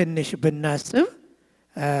ኪዳን ትንሽ ብናስብ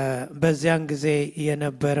በዚያን ጊዜ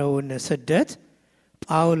የነበረውን ስደት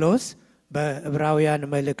ጳውሎስ በዕብራውያን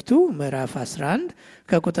መልእክቱ ምዕራፍ 11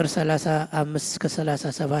 ከቁጥር 35 እስከ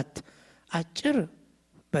 37 አጭር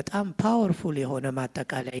በጣም ፓወርፉል የሆነ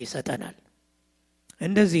ማጠቃለያ ይሰጠናል።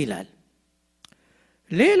 እንደዚህ ይላል።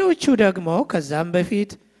 ሌሎቹ ደግሞ ከዛም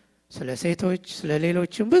በፊት ስለ ሴቶች ስለ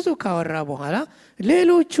ሌሎችም ብዙ ካወራ በኋላ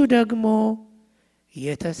ሌሎቹ ደግሞ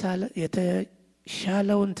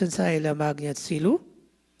የተሻለውን ትንሣኤ ለማግኘት ሲሉ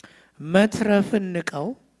መትረፍን ንቀው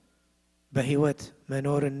በሕይወት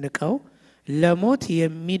መኖርን ንቀው ለሞት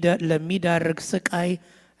ለሚዳርግ ስቃይ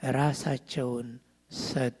ራሳቸውን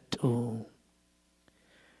ሰጡ።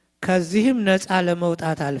 ከዚህም ነፃ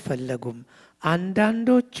ለመውጣት አልፈለጉም።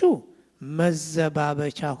 አንዳንዶቹ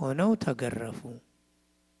መዘባበቻ ሆነው ተገረፉ።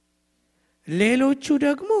 ሌሎቹ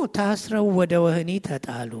ደግሞ ታስረው ወደ ወህኒ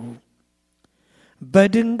ተጣሉ።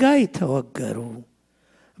 በድንጋይ ተወገሩ።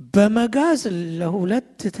 በመጋዝ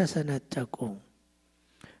ለሁለት ተሰነጠቁ።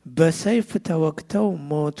 በሰይፍ ተወግተው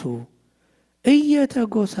ሞቱ።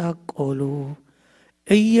 እየተጎሳቆሉ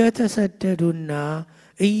እየተሰደዱና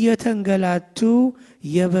እየተንገላቱ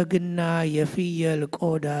የበግና የፍየል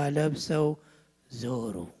ቆዳ ለብሰው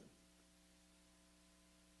ዞሩ።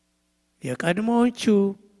 የቀድሞዎቹ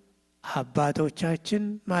አባቶቻችን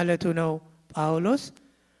ማለቱ ነው ጳውሎስ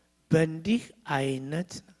በእንዲህ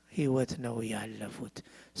አይነት ሕይወት ነው ያለፉት።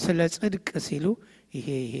 ስለ ጽድቅ ሲሉ ይሄ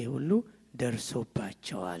ሁሉ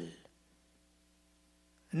ደርሶባቸዋል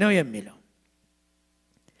ነው የሚለው።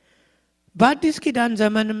 በአዲስ ኪዳን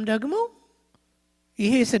ዘመንም ደግሞ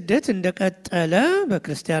ይሄ ስደት እንደቀጠለ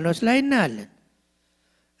በክርስቲያኖች ላይ እናያለን።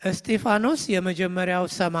 እስጢፋኖስ የመጀመሪያው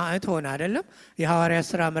ሰማዕት ሆነ አይደለም? የሐዋርያት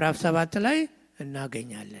ሥራ ምዕራፍ 7 ላይ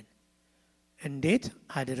እናገኛለን። እንዴት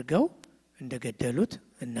አድርገው እንደገደሉት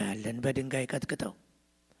እናያለን። በድንጋይ ቀጥቅጠው።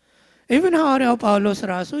 ኢቭን ሐዋርያው ጳውሎስ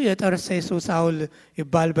ራሱ የጠርሴሱ ሳውል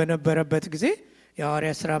ይባል በነበረበት ጊዜ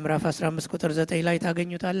የሐዋርያት ሥራ ምዕራፍ 15 ቁጥር 9 ላይ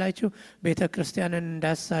ታገኙታላችሁ። ቤተ ክርስቲያንን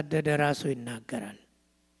እንዳሳደደ ራሱ ይናገራል።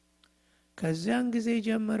 ከዚያን ጊዜ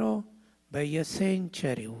ጀምሮ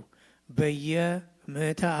በየሴንቸሪው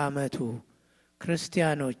በየምዕተ ዓመቱ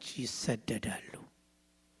ክርስቲያኖች ይሰደዳሉ።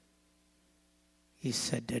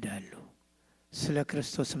 ስለ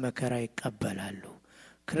ክርስቶስ መከራ ይቀበላሉ።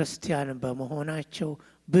 ክርስቲያን በመሆናቸው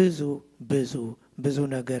ብዙ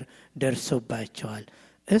ነገር ደርሶባቸዋል።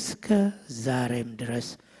 እስከ ዛሬም ድረስ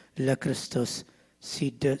ለክርስቶስ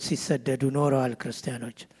ሲሰደዱ ኖረዋል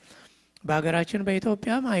ክርስቲያኖች። በሀገራችን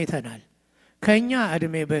በኢትዮጵያም አይተናል። ከኛ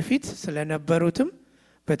እድሜ በፊት ስለነበሩትም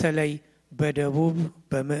በተለይ በደቡብ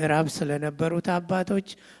በምዕራብ ስለነበሩት አባቶች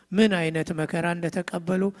ምን አይነት መከራ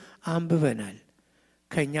እንደተቀበሉ አንብበናል።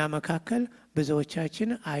 ከኛ መካከል ብዙዎቻችን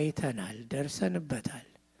አይተናል፣ ደርሰንበታል።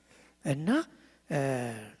 እና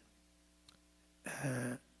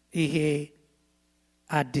ይሄ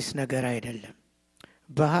አዲስ ነገር አይደለም።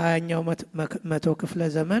 በ20ኛው መቶ ክፍለ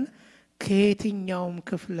ዘመን ከየትኛውም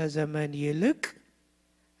ክፍለ ዘመን ይልቅ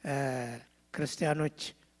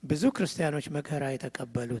ብዙ ክርስቲያኖች መከራ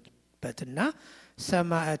የተቀበሉበትና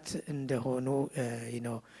ሰማዕት እንደሆኑ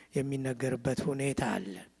የሚነገርበት ሁኔታ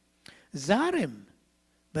አለ። ዛሬም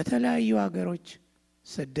በተለያዩ ሀገሮች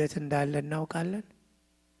ስደት እንዳለ እናውቃለን።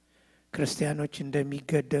 ክርስቲያኖች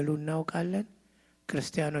እንደሚገደሉ እናውቃለን።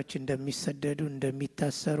 ክርስቲያኖች እንደሚሰደዱ፣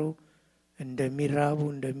 እንደሚታሰሩ፣ እንደሚራቡ፣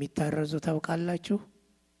 እንደሚታረዙ ታውቃላችሁ።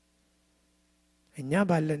 እኛ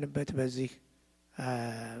ባለንበት በዚህ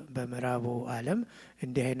በምዕራቡ ዓለም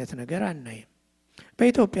እንዲህ አይነት ነገር አናይም።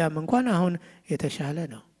 በኢትዮጵያም እንኳን አሁን የተሻለ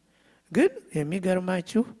ነው። ግን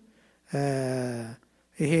የሚገርማችሁ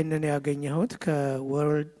ይሄንን ያገኘሁት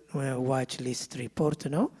ከወርልድ ዋች ሊስት ሪፖርት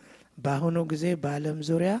ነው። በአሁኑ ጊዜ በዓለም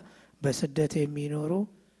ዙሪያ በስደት የሚኖሩ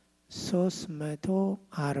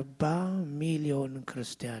 340 ሚሊዮን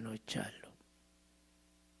ክርስቲያኖች አሉ።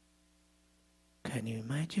 Can you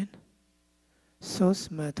imagine?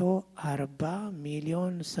 340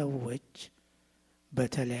 ሚሊዮን ሰዎች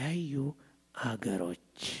በተለያዩ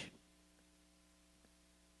አገሮች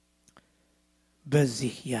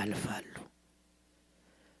በዚህ ያልፋሉ።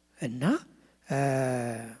 እና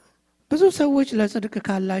ብዙ ሰዎች ለጽድቅ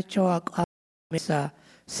ካላቸው አቋም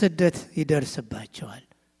ስደት ይደርስባቸዋል።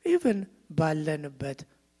 ኢቭን ባለንበት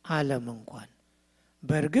ዓለም እንኳን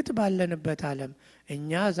በእርግጥ ባለንበት ዓለም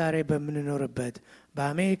እኛ ዛሬ በምንኖርበት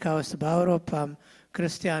በአሜሪካ ውስጥ በአውሮፓም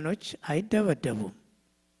ክርስቲያኖች አይደበደቡም።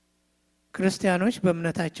 ክርስቲያኖች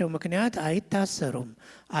በእምነታቸው ምክንያት አይታሰሩም፣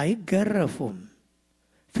 አይገረፉም።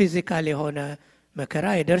 ፊዚካል የሆነ መከራ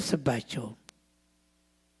አይደርስባቸውም፣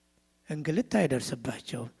 እንግልት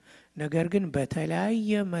አይደርስባቸውም። ነገር ግን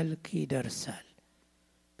በተለያየ መልክ ይደርሳል።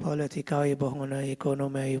 ፖለቲካዊ በሆነ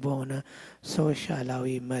ኢኮኖሚያዊ በሆነ ሶሻላዊ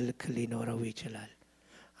መልክ ሊኖረው ይችላል።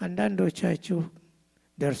 አንዳንዶቻችሁ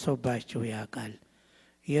ደርሶባችሁ ያውቃል።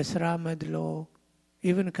 የስራ መድሎ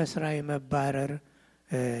ኢቭን ከስራ የመባረር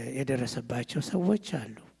የደረሰባቸው ሰዎች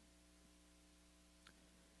አሉ።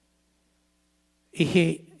 ይሄ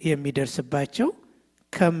የሚደርስባቸው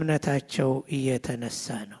ከእምነታቸው እየተነሳ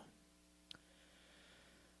ነው።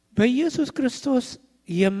 በኢየሱስ ክርስቶስ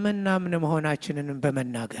የምናምን መሆናችንን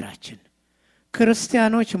በመናገራችን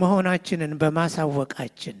ክርስቲያኖች መሆናችንን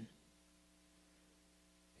በማሳወቃችን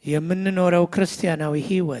የምንኖረው ክርስቲያናዊ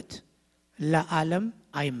ህይወት ለዓለም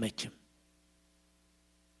አይመችም።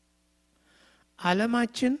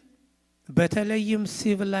 ዓለማችን በተለይም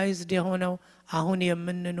ሲቪላይዝድ የሆነው አሁን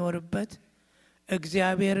የምንኖርበት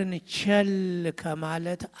እግዚአብሔርን ቸል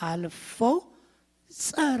ከማለት አልፎ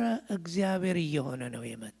ጸረ እግዚአብሔር እየሆነ ነው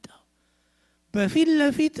የመጣው። በፊት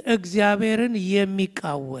ለፊት እግዚአብሔርን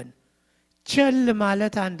የሚቃወን ቸል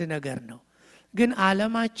ማለት አንድ ነገር ነው፣ ግን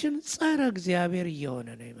ዓለማችን ጸረ እግዚአብሔር እየሆነ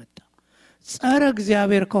ነው የመጣው። ጸረ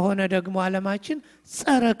እግዚአብሔር ከሆነ ደግሞ ዓለማችን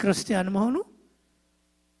ጸረ ክርስቲያን መሆኑ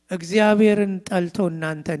እግዚአብሔርን ጠልቶ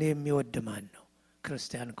እናንተን የሚወድ ማን ነው?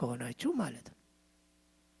 ክርስቲያን ከሆናችሁ ማለት ነው።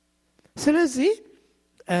 ስለዚህ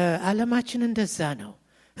ዓለማችን እንደዛ ነው።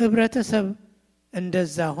 ህብረተሰብ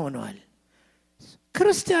እንደዛ ሆኗል።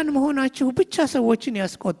 ክርስቲያን መሆናችሁ ብቻ ሰዎችን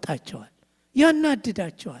ያስቆጣቸዋል፣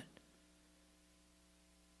 ያናድዳቸዋል።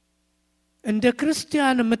 እንደ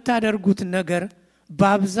ክርስቲያን የምታደርጉት ነገር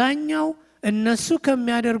በአብዛኛው እነሱ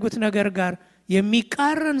ከሚያደርጉት ነገር ጋር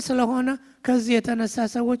የሚቃረን ስለሆነ ከዚህ የተነሳ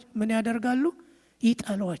ሰዎች ምን ያደርጋሉ?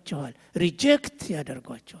 ይጠሏቸዋል፣ ሪጀክት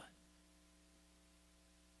ያደርጓቸዋል።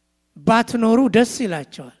 ባትኖሩ ደስ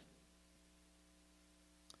ይላቸዋል።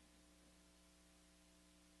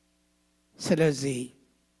 ስለዚህ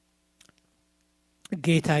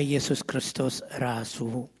ጌታ ኢየሱስ ክርስቶስ ራሱ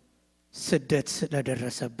ስደት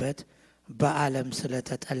ስለደረሰበት በዓለም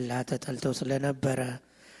ስለተጠላ ተጠልቶ ስለነበረ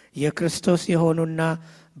የክርስቶስ የሆኑና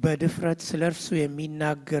በድፍረት ስለርሱ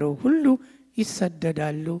የሚናገሩ ሁሉ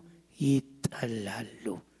ይሰደዳሉ፣ ይጠላሉ።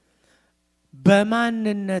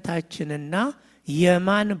 በማንነታችንና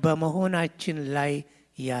የማን በመሆናችን ላይ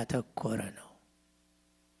ያተኮረ ነው።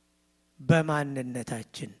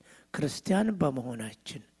 በማንነታችን ክርስቲያን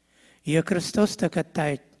በመሆናችን የክርስቶስ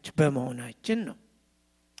ተከታዮች በመሆናችን ነው።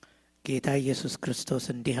 ጌታ ኢየሱስ ክርስቶስ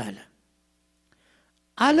እንዲህ አለ፣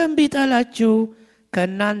 ዓለም ቢጠላችሁ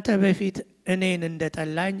ከእናንተ በፊት እኔን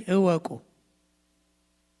እንደጠላኝ እወቁ።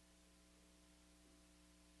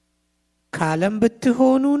 ከዓለም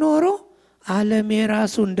ብትሆኑ ኖሮ ዓለም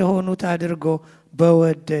የራሱ እንደሆኑት አድርጎ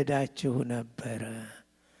በወደዳችሁ ነበረ።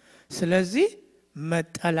 ስለዚህ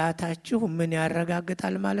መጠላታችሁ ምን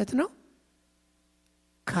ያረጋግጣል ማለት ነው?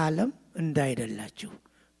 ከዓለም እንዳይደላችሁ፣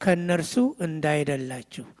 ከነርሱ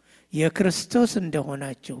እንዳይደላችሁ፣ የክርስቶስ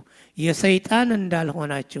እንደሆናችሁ፣ የሰይጣን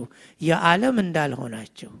እንዳልሆናችሁ፣ የዓለም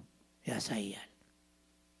እንዳልሆናችሁ ያሳያል።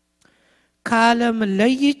 ከዓለም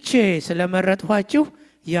ለይቼ ስለመረጥኋችሁ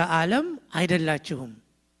የዓለም አይደላችሁም።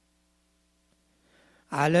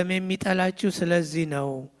 ዓለም የሚጠላችሁ ስለዚህ ነው።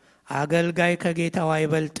 አገልጋይ ከጌታው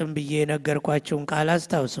አይበልጥም ብዬ የነገርኳችሁን ቃል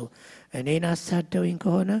አስታውሱ። እኔን አሳደውኝ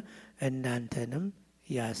ከሆነ እናንተንም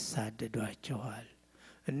ያሳድዷችኋል።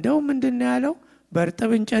 እንደው ምንድነው ያለው?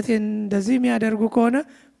 በእርጥብ እንጨት እንደዚህ የሚያደርጉ ከሆነ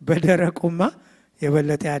በደረቁማ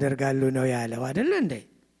የበለጠ ያደርጋሉ ነው ያለው አይደል እንዴ?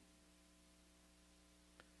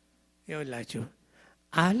 ይኸውላችሁ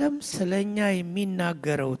ዓለም ስለኛ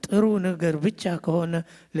የሚናገረው ጥሩ ነገር ብቻ ከሆነ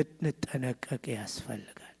ልንጠነቀቅ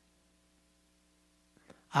ያስፈልጋል።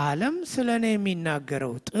 ዓለም ስለኔ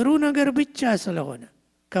የሚናገረው ጥሩ ነገር ብቻ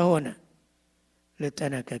ከሆነ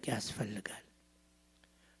ልንጠነቀቅ ያስፈልጋል።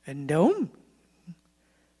 እንደውም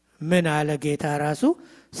ምን አለ ጌታ ራሱ?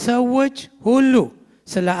 ሰዎች ሁሉ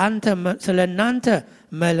ስለ እናንተ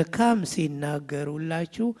መልካም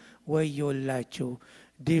ሲናገሩላችሁ ወዮላችሁ፣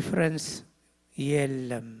 ዲፍረንስ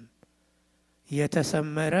የለም፣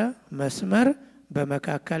 የተሰመረ መስመር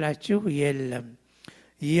በመካከላችሁ የለም፣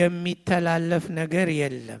 የሚተላለፍ ነገር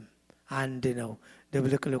የለም፣ አንድ ነው፣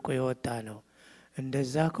 ድብልቅልቁ የወጣ ነው።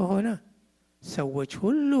 እንደዛ ከሆነ ሰዎች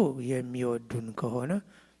ሁሉ የሚወዱን ከሆነ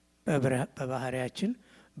በባህሪያችን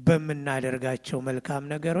በምናደርጋቸው መልካም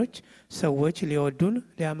ነገሮች ሰዎች ሊወዱን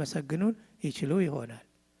ሊያመሰግኑን ይችሉ ይሆናል።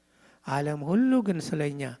 ዓለም ሁሉ ግን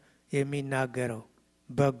ስለኛ የሚናገረው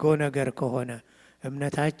በጎ ነገር ከሆነ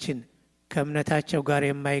እምነታችን ከእምነታቸው ጋር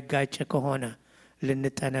የማይጋጭ ከሆነ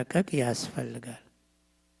ልንጠነቀቅ ያስፈልጋል።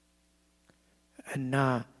 እና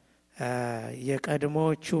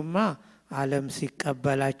የቀድሞቹማ ዓለም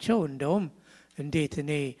ሲቀበላቸው እንደውም እንዴት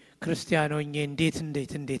እኔ ክርስቲያኖኝ እንዴት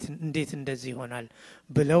እንደዚህ ይሆናል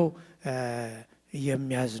ብለው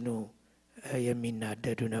የሚያዝኑ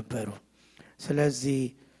የሚናደዱ ነበሩ። ስለዚህ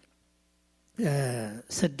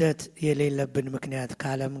ስደት የሌለብን ምክንያት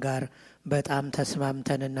ከዓለም ጋር በጣም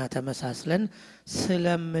ተስማምተንና ተመሳስለን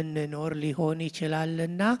ስለምንኖር ሊሆን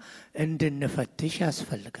ይችላልና እንድንፈትሽ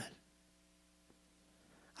ያስፈልጋል።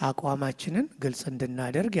 አቋማችንን ግልጽ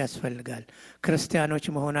እንድናደርግ ያስፈልጋል። ክርስቲያኖች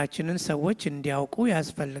መሆናችንን ሰዎች እንዲያውቁ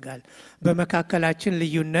ያስፈልጋል። በመካከላችን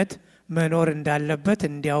ልዩነት መኖር እንዳለበት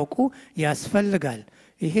እንዲያውቁ ያስፈልጋል።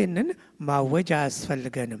 ይሄንን ማወጅ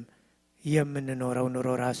አያስፈልገንም። የምንኖረው ኑሮ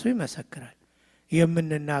ራሱ ይመሰክራል።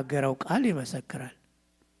 የምንናገረው ቃል ይመሰክራል።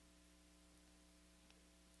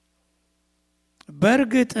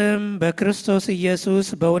 በእርግጥም በክርስቶስ ኢየሱስ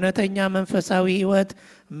በእውነተኛ መንፈሳዊ ሕይወት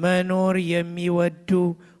መኖር የሚወዱ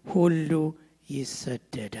ሁሉ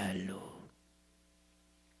ይሰደዳሉ።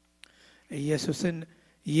 ኢየሱስን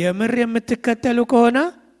የምር የምትከተሉ ከሆነ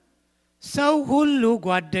ሰው ሁሉ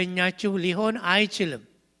ጓደኛችሁ ሊሆን አይችልም።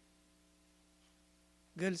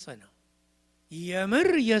 ግልጽ ነው። የምር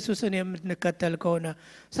ኢየሱስን የምንከተል ከሆነ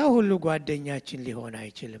ሰው ሁሉ ጓደኛችን ሊሆን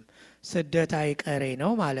አይችልም። ስደት አይቀሬ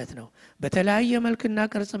ነው ማለት ነው። በተለያየ መልክና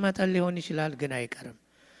ቅርጽ መጠን ሊሆን ይችላል፣ ግን አይቀርም።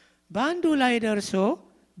 በአንዱ ላይ ደርሶ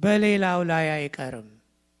በሌላው ላይ አይቀርም።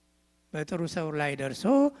 በጥሩ ሰው ላይ ደርሶ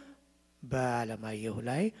በአለማየሁ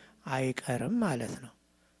ላይ አይቀርም ማለት ነው።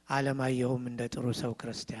 አለማየሁም እንደ ጥሩ ሰው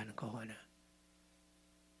ክርስቲያን ከሆነ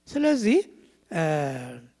ስለዚህ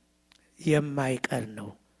የማይቀር ነው።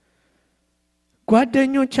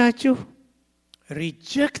 ጓደኞቻችሁ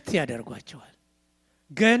ሪጀክት ያደርጓቸዋል።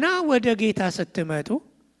 ገና ወደ ጌታ ስትመጡ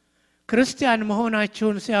ክርስቲያን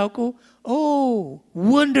መሆናችሁን ሲያውቁ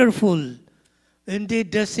ወንደርፉል፣ እንዴት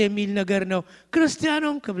ደስ የሚል ነገር ነው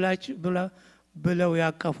ክርስቲያኖም ብለው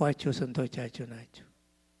ያቀፏችሁ ስንቶቻችሁ ናቸው?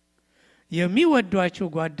 የሚወዷችሁ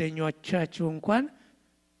ጓደኞቻችሁ እንኳን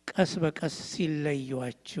ቀስ በቀስ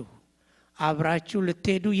ሲለዩአችሁ አብራችሁ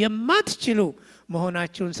ልትሄዱ የማትችሉ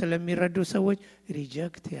መሆናችሁን ስለሚረዱ ሰዎች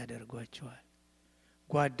ሪጀክት ያደርጓቸዋል።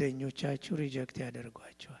 ጓደኞቻችሁ ሪጀክት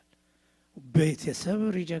ያደርጓቸዋል። ቤተሰብ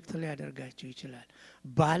ሪጀክት ሊያደርጋችሁ ይችላል።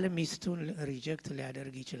 ባል ሚስቱን ሪጀክት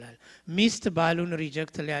ሊያደርግ ይችላል። ሚስት ባሉን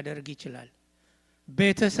ሪጀክት ሊያደርግ ይችላል።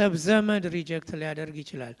 ቤተሰብ ዘመድ ሪጀክት ሊያደርግ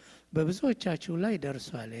ይችላል። በብዙዎቻችሁ ላይ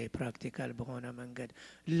ደርሷል። ይሄ ፕራክቲካል በሆነ መንገድ።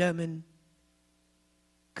 ለምን?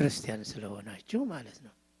 ክርስቲያን ስለሆናችሁ ማለት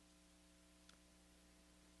ነው።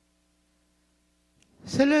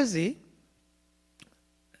 ስለዚህ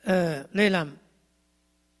ሌላም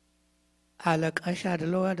አለቃሽ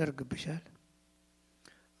አድለው ያደርግብሻል።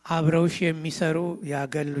 አብረውሽ የሚሰሩ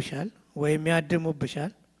ያገሉሻል ወይም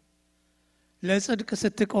ያድሙብሻል። ለጽድቅ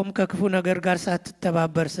ስትቆም ከክፉ ነገር ጋር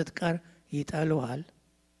ሳትተባበር ስትቀር ይጠሉሃል።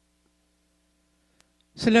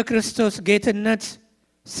 ስለ ክርስቶስ ጌትነት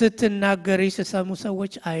ስትናገሪ ሲሰሙ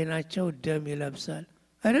ሰዎች አይናቸው ደም ይለብሳል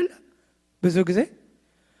አይደል? ብዙ ጊዜ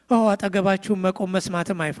አጠገባችሁ መቆም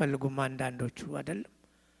መስማትም አይፈልጉም አንዳንዶቹ አይደለም?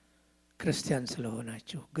 ክርስቲያን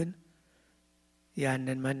ስለሆናችሁ ግን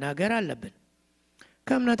ያንን መናገር አለብን።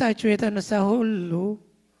 ከእምነታችሁ የተነሳ ሁሉ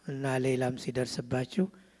እና ሌላም ሲደርስባችሁ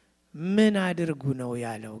ምን አድርጉ ነው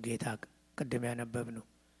ያለው ጌታ? ቅድም ያነበብነው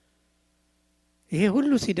ይሄ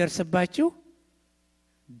ሁሉ ሲደርስባችሁ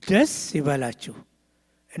ደስ ይበላችሁ።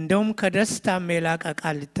 እንደውም ከደስታም የላቀ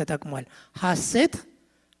ቃል ተጠቅሟል። ሐሴት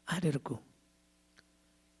አድርጉ።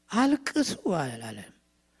 አልቅሱ አላለም።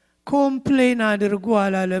 ኮምፕሌን አድርጉ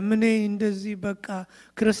አላለም። እኔ እንደዚህ በቃ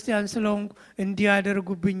ክርስቲያን ስለሆንኩ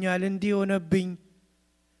እንዲያደርጉብኛል እንዲሆነብኝ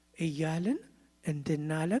እያልን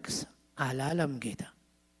እንድናለቅስ አላለም ጌታ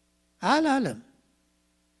አላለም።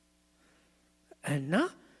 እና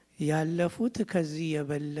ያለፉት ከዚህ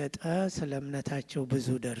የበለጠ ስለ እምነታቸው ብዙ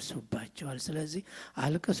ደርሱባቸዋል። ስለዚህ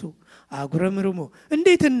አልቅሱ፣ አጉረምርሙ።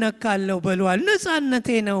 እንዴት እነካለሁ በሏል። ነፃነቴ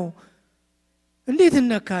ነው። እንዴት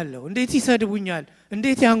እነካለሁ? እንዴት ይሰድቡኛል?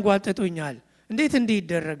 እንዴት ያንጓጥጡኛል? እንዴት እንዲህ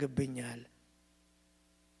ይደረግብኛል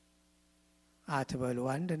አትበሉ።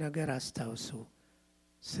 አንድ ነገር አስታውሱ፣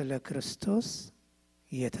 ስለ ክርስቶስ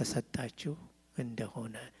የተሰጣችሁ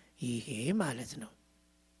እንደሆነ ይሄ ማለት ነው።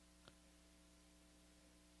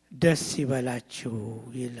 ደስ ይበላችሁ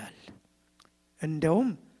ይላል። እንደውም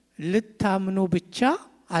ልታምኑ ብቻ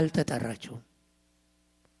አልተጠራችሁም፣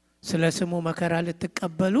 ስለ ስሙ መከራ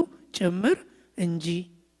ልትቀበሉ ጭምር እንጂ።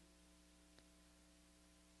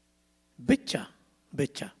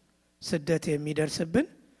 ብቻ ስደት የሚደርስብን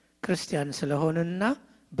ክርስቲያን ስለሆንና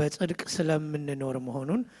በጽድቅ ስለምንኖር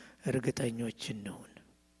መሆኑን እርግጠኞች እንሁን።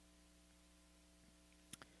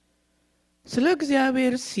 ስለ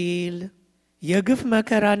እግዚአብሔር ሲል የግፍ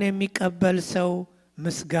መከራን የሚቀበል ሰው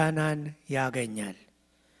ምስጋናን ያገኛል።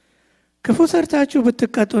 ክፉ ሰርታችሁ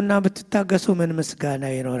ብትቀጡና ብትታገሱ ምን ምስጋና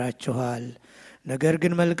ይኖራችኋል? ነገር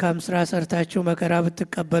ግን መልካም ሥራ ሰርታችሁ መከራ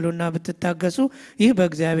ብትቀበሉና ብትታገሱ ይህ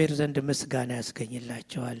በእግዚአብሔር ዘንድ ምስጋና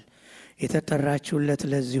ያስገኝላችኋል። የተጠራችሁለት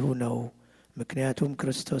ለዚሁ ነው። ምክንያቱም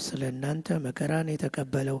ክርስቶስ ስለ እናንተ መከራን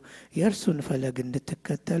የተቀበለው የእርሱን ፈለግ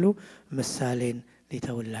እንድትከተሉ ምሳሌን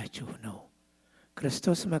ሊተውላችሁ ነው።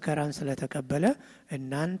 ክርስቶስ መከራን ስለተቀበለ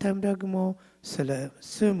እናንተም ደግሞ ስለ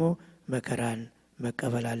ስሙ መከራን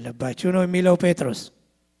መቀበል አለባችሁ ነው የሚለው ጴጥሮስ።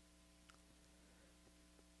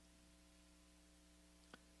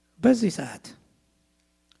 በዚህ ሰዓት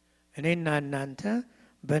እኔና እናንተ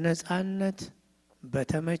በነጻነት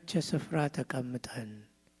በተመቸ ስፍራ ተቀምጠን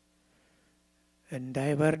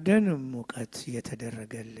እንዳይበርደን ሙቀት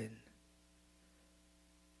እየተደረገልን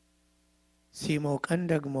ሲሞቀን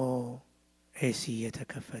ደግሞ ኤሲ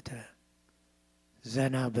እየተከፈተ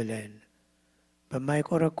ዘና ብለን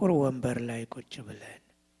በማይቆረቁር ወንበር ላይ ቁጭ ብለን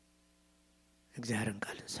እግዚአብሔርን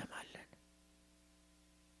ቃል እንሰማለን።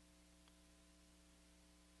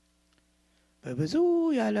 በብዙ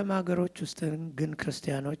የዓለም ሀገሮች ውስጥ ግን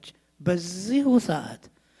ክርስቲያኖች በዚሁ ሰዓት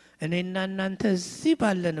እኔና እናንተ እዚህ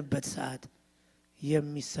ባለንበት ሰዓት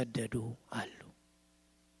የሚሰደዱ አሉ።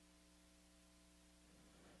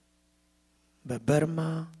 በበርማ፣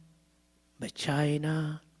 በቻይና፣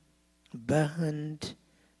 በህንድ፣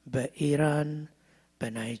 በኢራን፣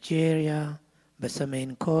 በናይጄሪያ፣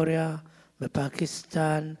 በሰሜን ኮሪያ፣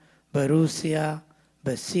 በፓኪስታን፣ በሩሲያ፣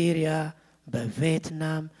 በሲሪያ፣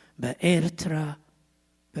 በቪየትናም፣ በኤርትራ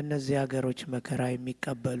በእነዚህ ሀገሮች መከራ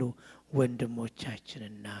የሚቀበሉ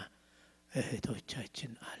ወንድሞቻችንና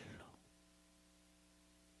እህቶቻችን አሉ።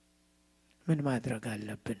 ምን ማድረግ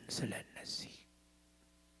አለብን?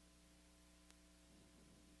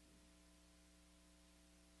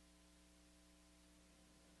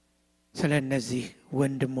 ስለ እነዚህ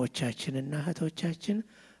ወንድሞቻችንና እህቶቻችን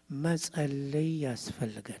መጸለይ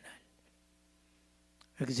ያስፈልገናል።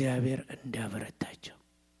 እግዚአብሔር እንዲያበረታቸው፣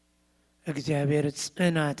 እግዚአብሔር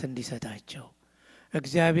ጽናት እንዲሰጣቸው፣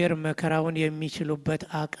 እግዚአብሔር መከራውን የሚችሉበት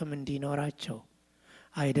አቅም እንዲኖራቸው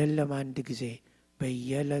አይደለም አንድ ጊዜ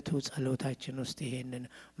በየዕለቱ ጸሎታችን ውስጥ ይሄንን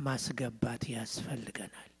ማስገባት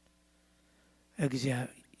ያስፈልገናል።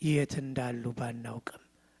 የት እንዳሉ ባናውቅም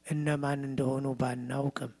እነማን እንደሆኑ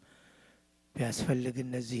ባናውቅም ቢያስፈልግ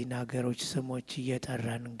እነዚህን ሀገሮች ስሞች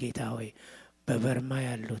እየጠራን ጌታ ሆይ በበርማ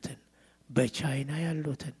ያሉትን፣ በቻይና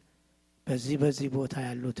ያሉትን፣ በዚህ ቦታ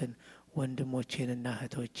ያሉትን ወንድሞቼንና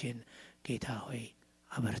እህቶቼን ጌታ ሆይ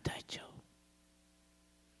አበርታቸው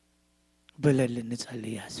ብለን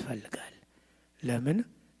ልንጸልይ ያስፈልጋል። ለምን?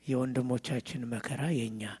 የወንድሞቻችን መከራ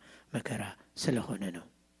የኛ መከራ ስለሆነ ነው።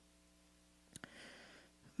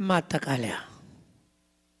 ማጠቃለያ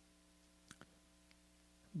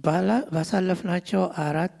ባሳለፍናቸው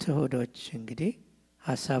 4 እሁዶች እንግዲህ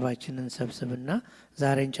ሀሳባችንን ሰብስብና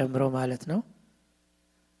ዛሬን ጨምሮ ማለት ነው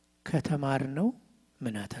ከተማርነው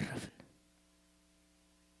ምን አተረፍን?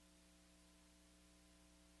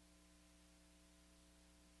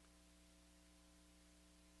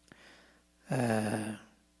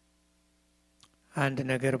 አንድ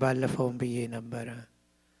ነገር ባለፈውም ብዬ ነበረ።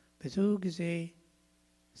 ብዙ ጊዜ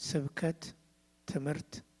ስብከት፣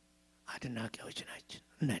 ትምህርት አድናቂዎች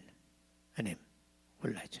ነን። እኔም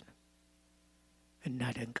ሁላችንም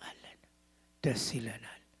እናደንቃለን፣ ደስ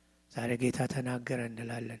ይለናል። ዛሬ ጌታ ተናገረ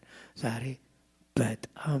እንላለን። ዛሬ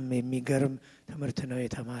በጣም የሚገርም ትምህርት ነው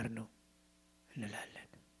የተማርነው እንላለን።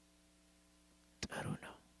 ጥሩ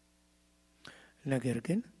ነው። ነገር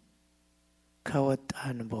ግን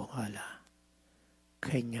ከወጣን በኋላ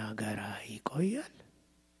ከኛ ጋር ይቆያል?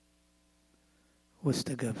 ውስጥ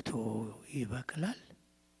ገብቶ ይበቅላል?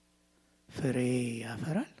 ፍሬ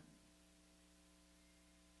ያፈራል?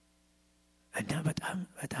 እና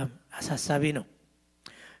በጣም አሳሳቢ ነው።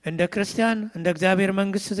 እንደ ክርስቲያን፣ እንደ እግዚአብሔር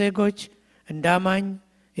መንግስት ዜጎች፣ እንደ አማኝ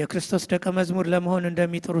የክርስቶስ ደቀ መዝሙር ለመሆን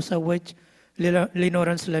እንደሚጥሩ ሰዎች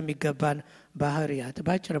ሊኖረን ስለሚገባን ባህሪያት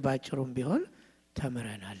ባጭሩም ቢሆን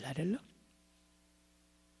ተምረናል አይደለም?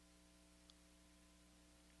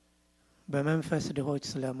 በመንፈስ ድሆች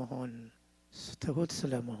ስለመሆን፣ ትሁት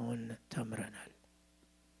ስለመሆን ተምረናል።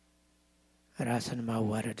 ራስን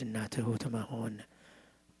ማዋረድና ትሁት መሆን፣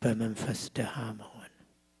 በመንፈስ ድሃ መሆን።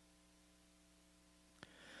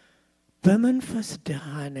 በመንፈስ ድሃ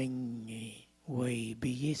ነኝ ወይ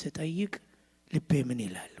ብዬ ስጠይቅ ልቤ ምን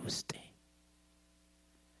ይላል? ውስጤ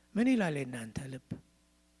ምን ይላል? የእናንተ ልብ?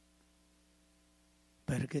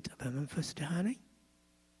 በእርግጥ በመንፈስ ድሃ ነኝ?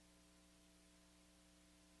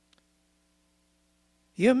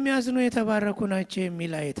 የሚያዝኑ የተባረኩ ናቸው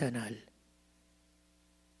የሚል አይተናል።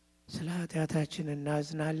 ስለ ኃጢአታችን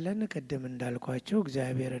እናዝናለን። ቅድም እንዳልኳቸው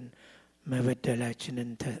እግዚአብሔርን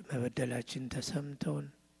መበደላችን ተሰምቶን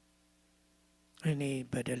እኔ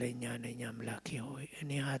በደለኛ ነኝ አምላኬ ሆይ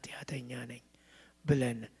እኔ ኃጢአተኛ ነኝ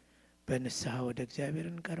ብለን በንስሐ ወደ እግዚአብሔር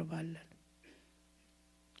እንቀርባለን።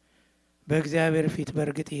 በእግዚአብሔር ፊት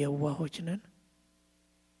በእርግጥ የዋሆች ነን።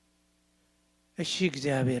 እሺ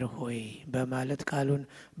እግዚአብሔር ሆይ በማለት ቃሉን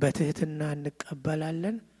በትህትና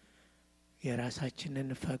እንቀበላለን። የራሳችንን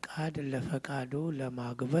ፈቃድ ለፈቃዱ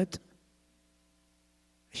ለማግበጥ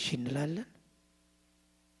እሺ እንላለን፣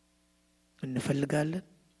 እንፈልጋለን።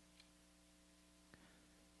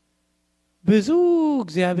 ብዙ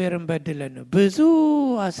እግዚአብሔርን በድለን ብዙ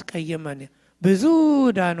አስቀየመን ብዙ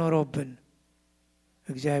ዳኖሮብን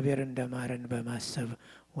እግዚአብሔር እንደማረን በማሰብ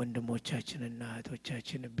ወንድሞቻችንና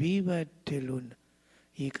እህቶቻችን ቢበድሉን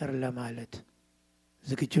ይቅር ለማለት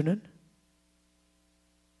ዝግጁ ነን?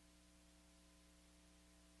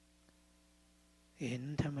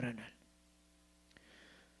 ይህንን ተምረናል።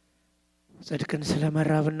 ጽድቅን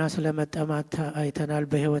ስለመራብና ስለመጠማት አይተናል።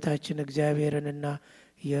 በሕይወታችን እግዚአብሔርንና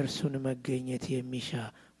የእርሱን መገኘት የሚሻ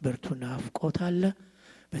ብርቱ ናፍቆት አለ።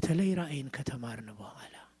 በተለይ ራእይን ከተማርን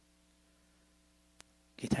በኋላ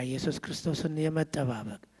ጌታ ኢየሱስ ክርስቶስን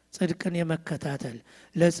የመጠባበቅ ጽድቅን የመከታተል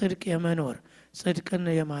ለጽድቅ የመኖር ጽድቅን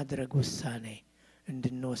የማድረግ ውሳኔ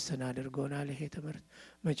እንድንወስን አድርጎናል። ይሄ ትምህርት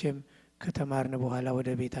መቼም ከተማርን በኋላ ወደ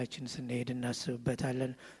ቤታችን ስንሄድ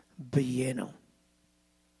እናስብበታለን ብዬ ነው።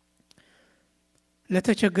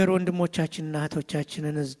 ለተቸገሩ ወንድሞቻችንና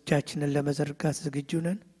እህቶቻችንን እጃችንን ለመዘርጋት ዝግጁ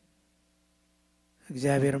ነን?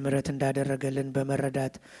 እግዚአብሔር ምሕረት እንዳደረገልን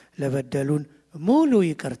በመረዳት ለበደሉን ሙሉ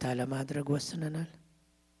ይቅርታ ለማድረግ ወስነናል።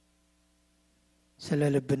 ስለ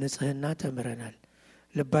ልብ ንጽህና ተምረናል።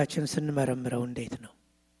 ልባችን ስንመረምረው እንዴት ነው?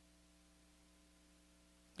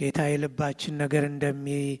 ጌታ የልባችን ነገር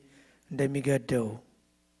እንደሚገደው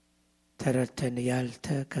ተረድተን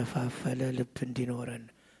ያልተከፋፈለ ልብ እንዲኖረን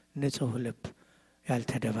ንጹህ ልብ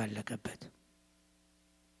ያልተደባለቀበት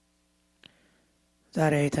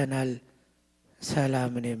ዛሬ አይተናል።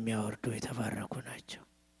 ሰላምን የሚያወርዱ የተባረኩ ናቸው።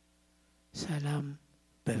 ሰላም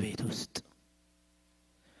በቤት ውስጥ፣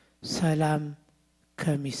 ሰላም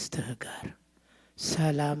ከሚስትህ ጋር፣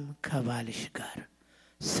 ሰላም ከባልሽ ጋር፣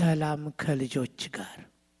 ሰላም ከልጆች ጋር፣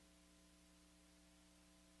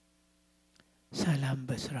 ሰላም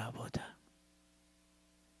በስራ ቦታ፣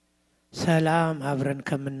 ሰላም አብረን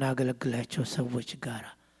ከምናገለግላቸው ሰዎች ጋር፣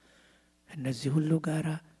 እነዚህ ሁሉ ጋራ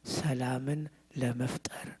ሰላምን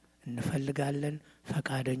ለመፍጠር እንፈልጋለን።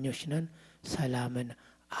 ፈቃደኞች ነን? ሰላምን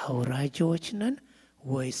አውራጆች ነን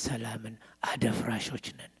ወይስ ሰላምን አደፍራሾች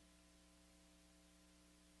ነን?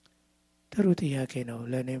 ጥሩ ጥያቄ ነው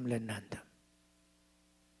ለእኔም ለእናንተም።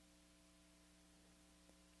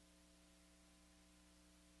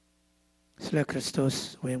 ስለ ክርስቶስ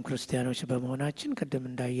ወይም ክርስቲያኖች በመሆናችን ቅድም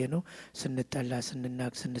እንዳየነው ስንጠላ፣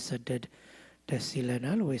 ስንናቅ፣ ስንሰደድ ደስ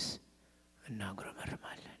ይለናል ወይስ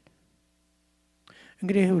እናጉረመርማለን?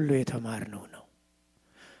 እንግዲህ ሁሉ የተማርነው ነው።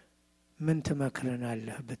 ምን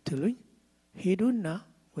ትመክረናለህ ብትሉኝ፣ ሂዱና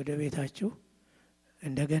ወደ ቤታችሁ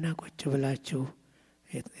እንደገና ቁጭ ብላችሁ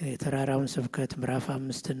የተራራውን ስብከት ምዕራፍ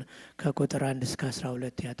 5 ከቁጥር 1 እስከ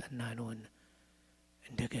 12 ያጠናነውን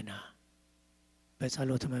እንደገና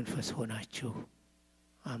በጸሎት መንፈስ ሆናችሁ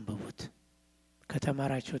አንብቡት።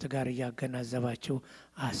 ከተማራችሁት ጋር እያገናዘባችሁ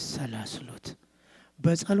አሰላስሉት።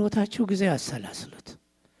 በጸሎታችሁ ጊዜ አሰላስሉት።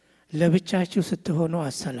 ለብቻችሁ ስትሆኑ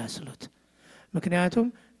አሰላስሉት። ምክንያቱም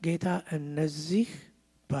ጌታ እነዚህ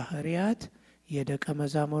ባህሪያት የደቀ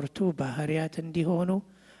መዛሙርቱ ባህሪያት እንዲሆኑ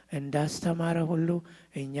እንዳስተማረ ሁሉ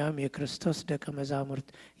እኛም የክርስቶስ ደቀ መዛሙርት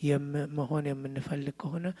መሆን የምንፈልግ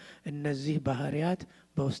ከሆነ እነዚህ ባህሪያት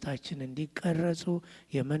በውስጣችን እንዲቀረጹ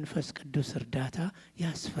የመንፈስ ቅዱስ እርዳታ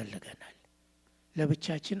ያስፈልገናል።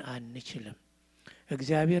 ለብቻችን አንችልም።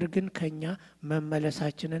 እግዚአብሔር ግን ከኛ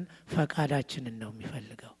መመለሳችንን ፈቃዳችንን ነው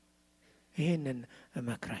የሚፈልገው። ይሄንን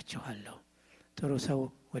እመክራችኋለሁ። ጥሩ ሰው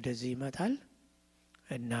ወደዚህ ይመጣል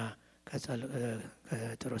እና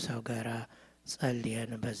ከጥሩ ሰው ጋር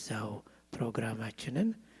ጸልየን በዛው ፕሮግራማችንን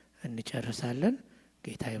እንጨርሳለን።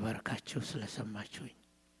 ጌታ ይባርካችሁ ስለሰማችሁኝ።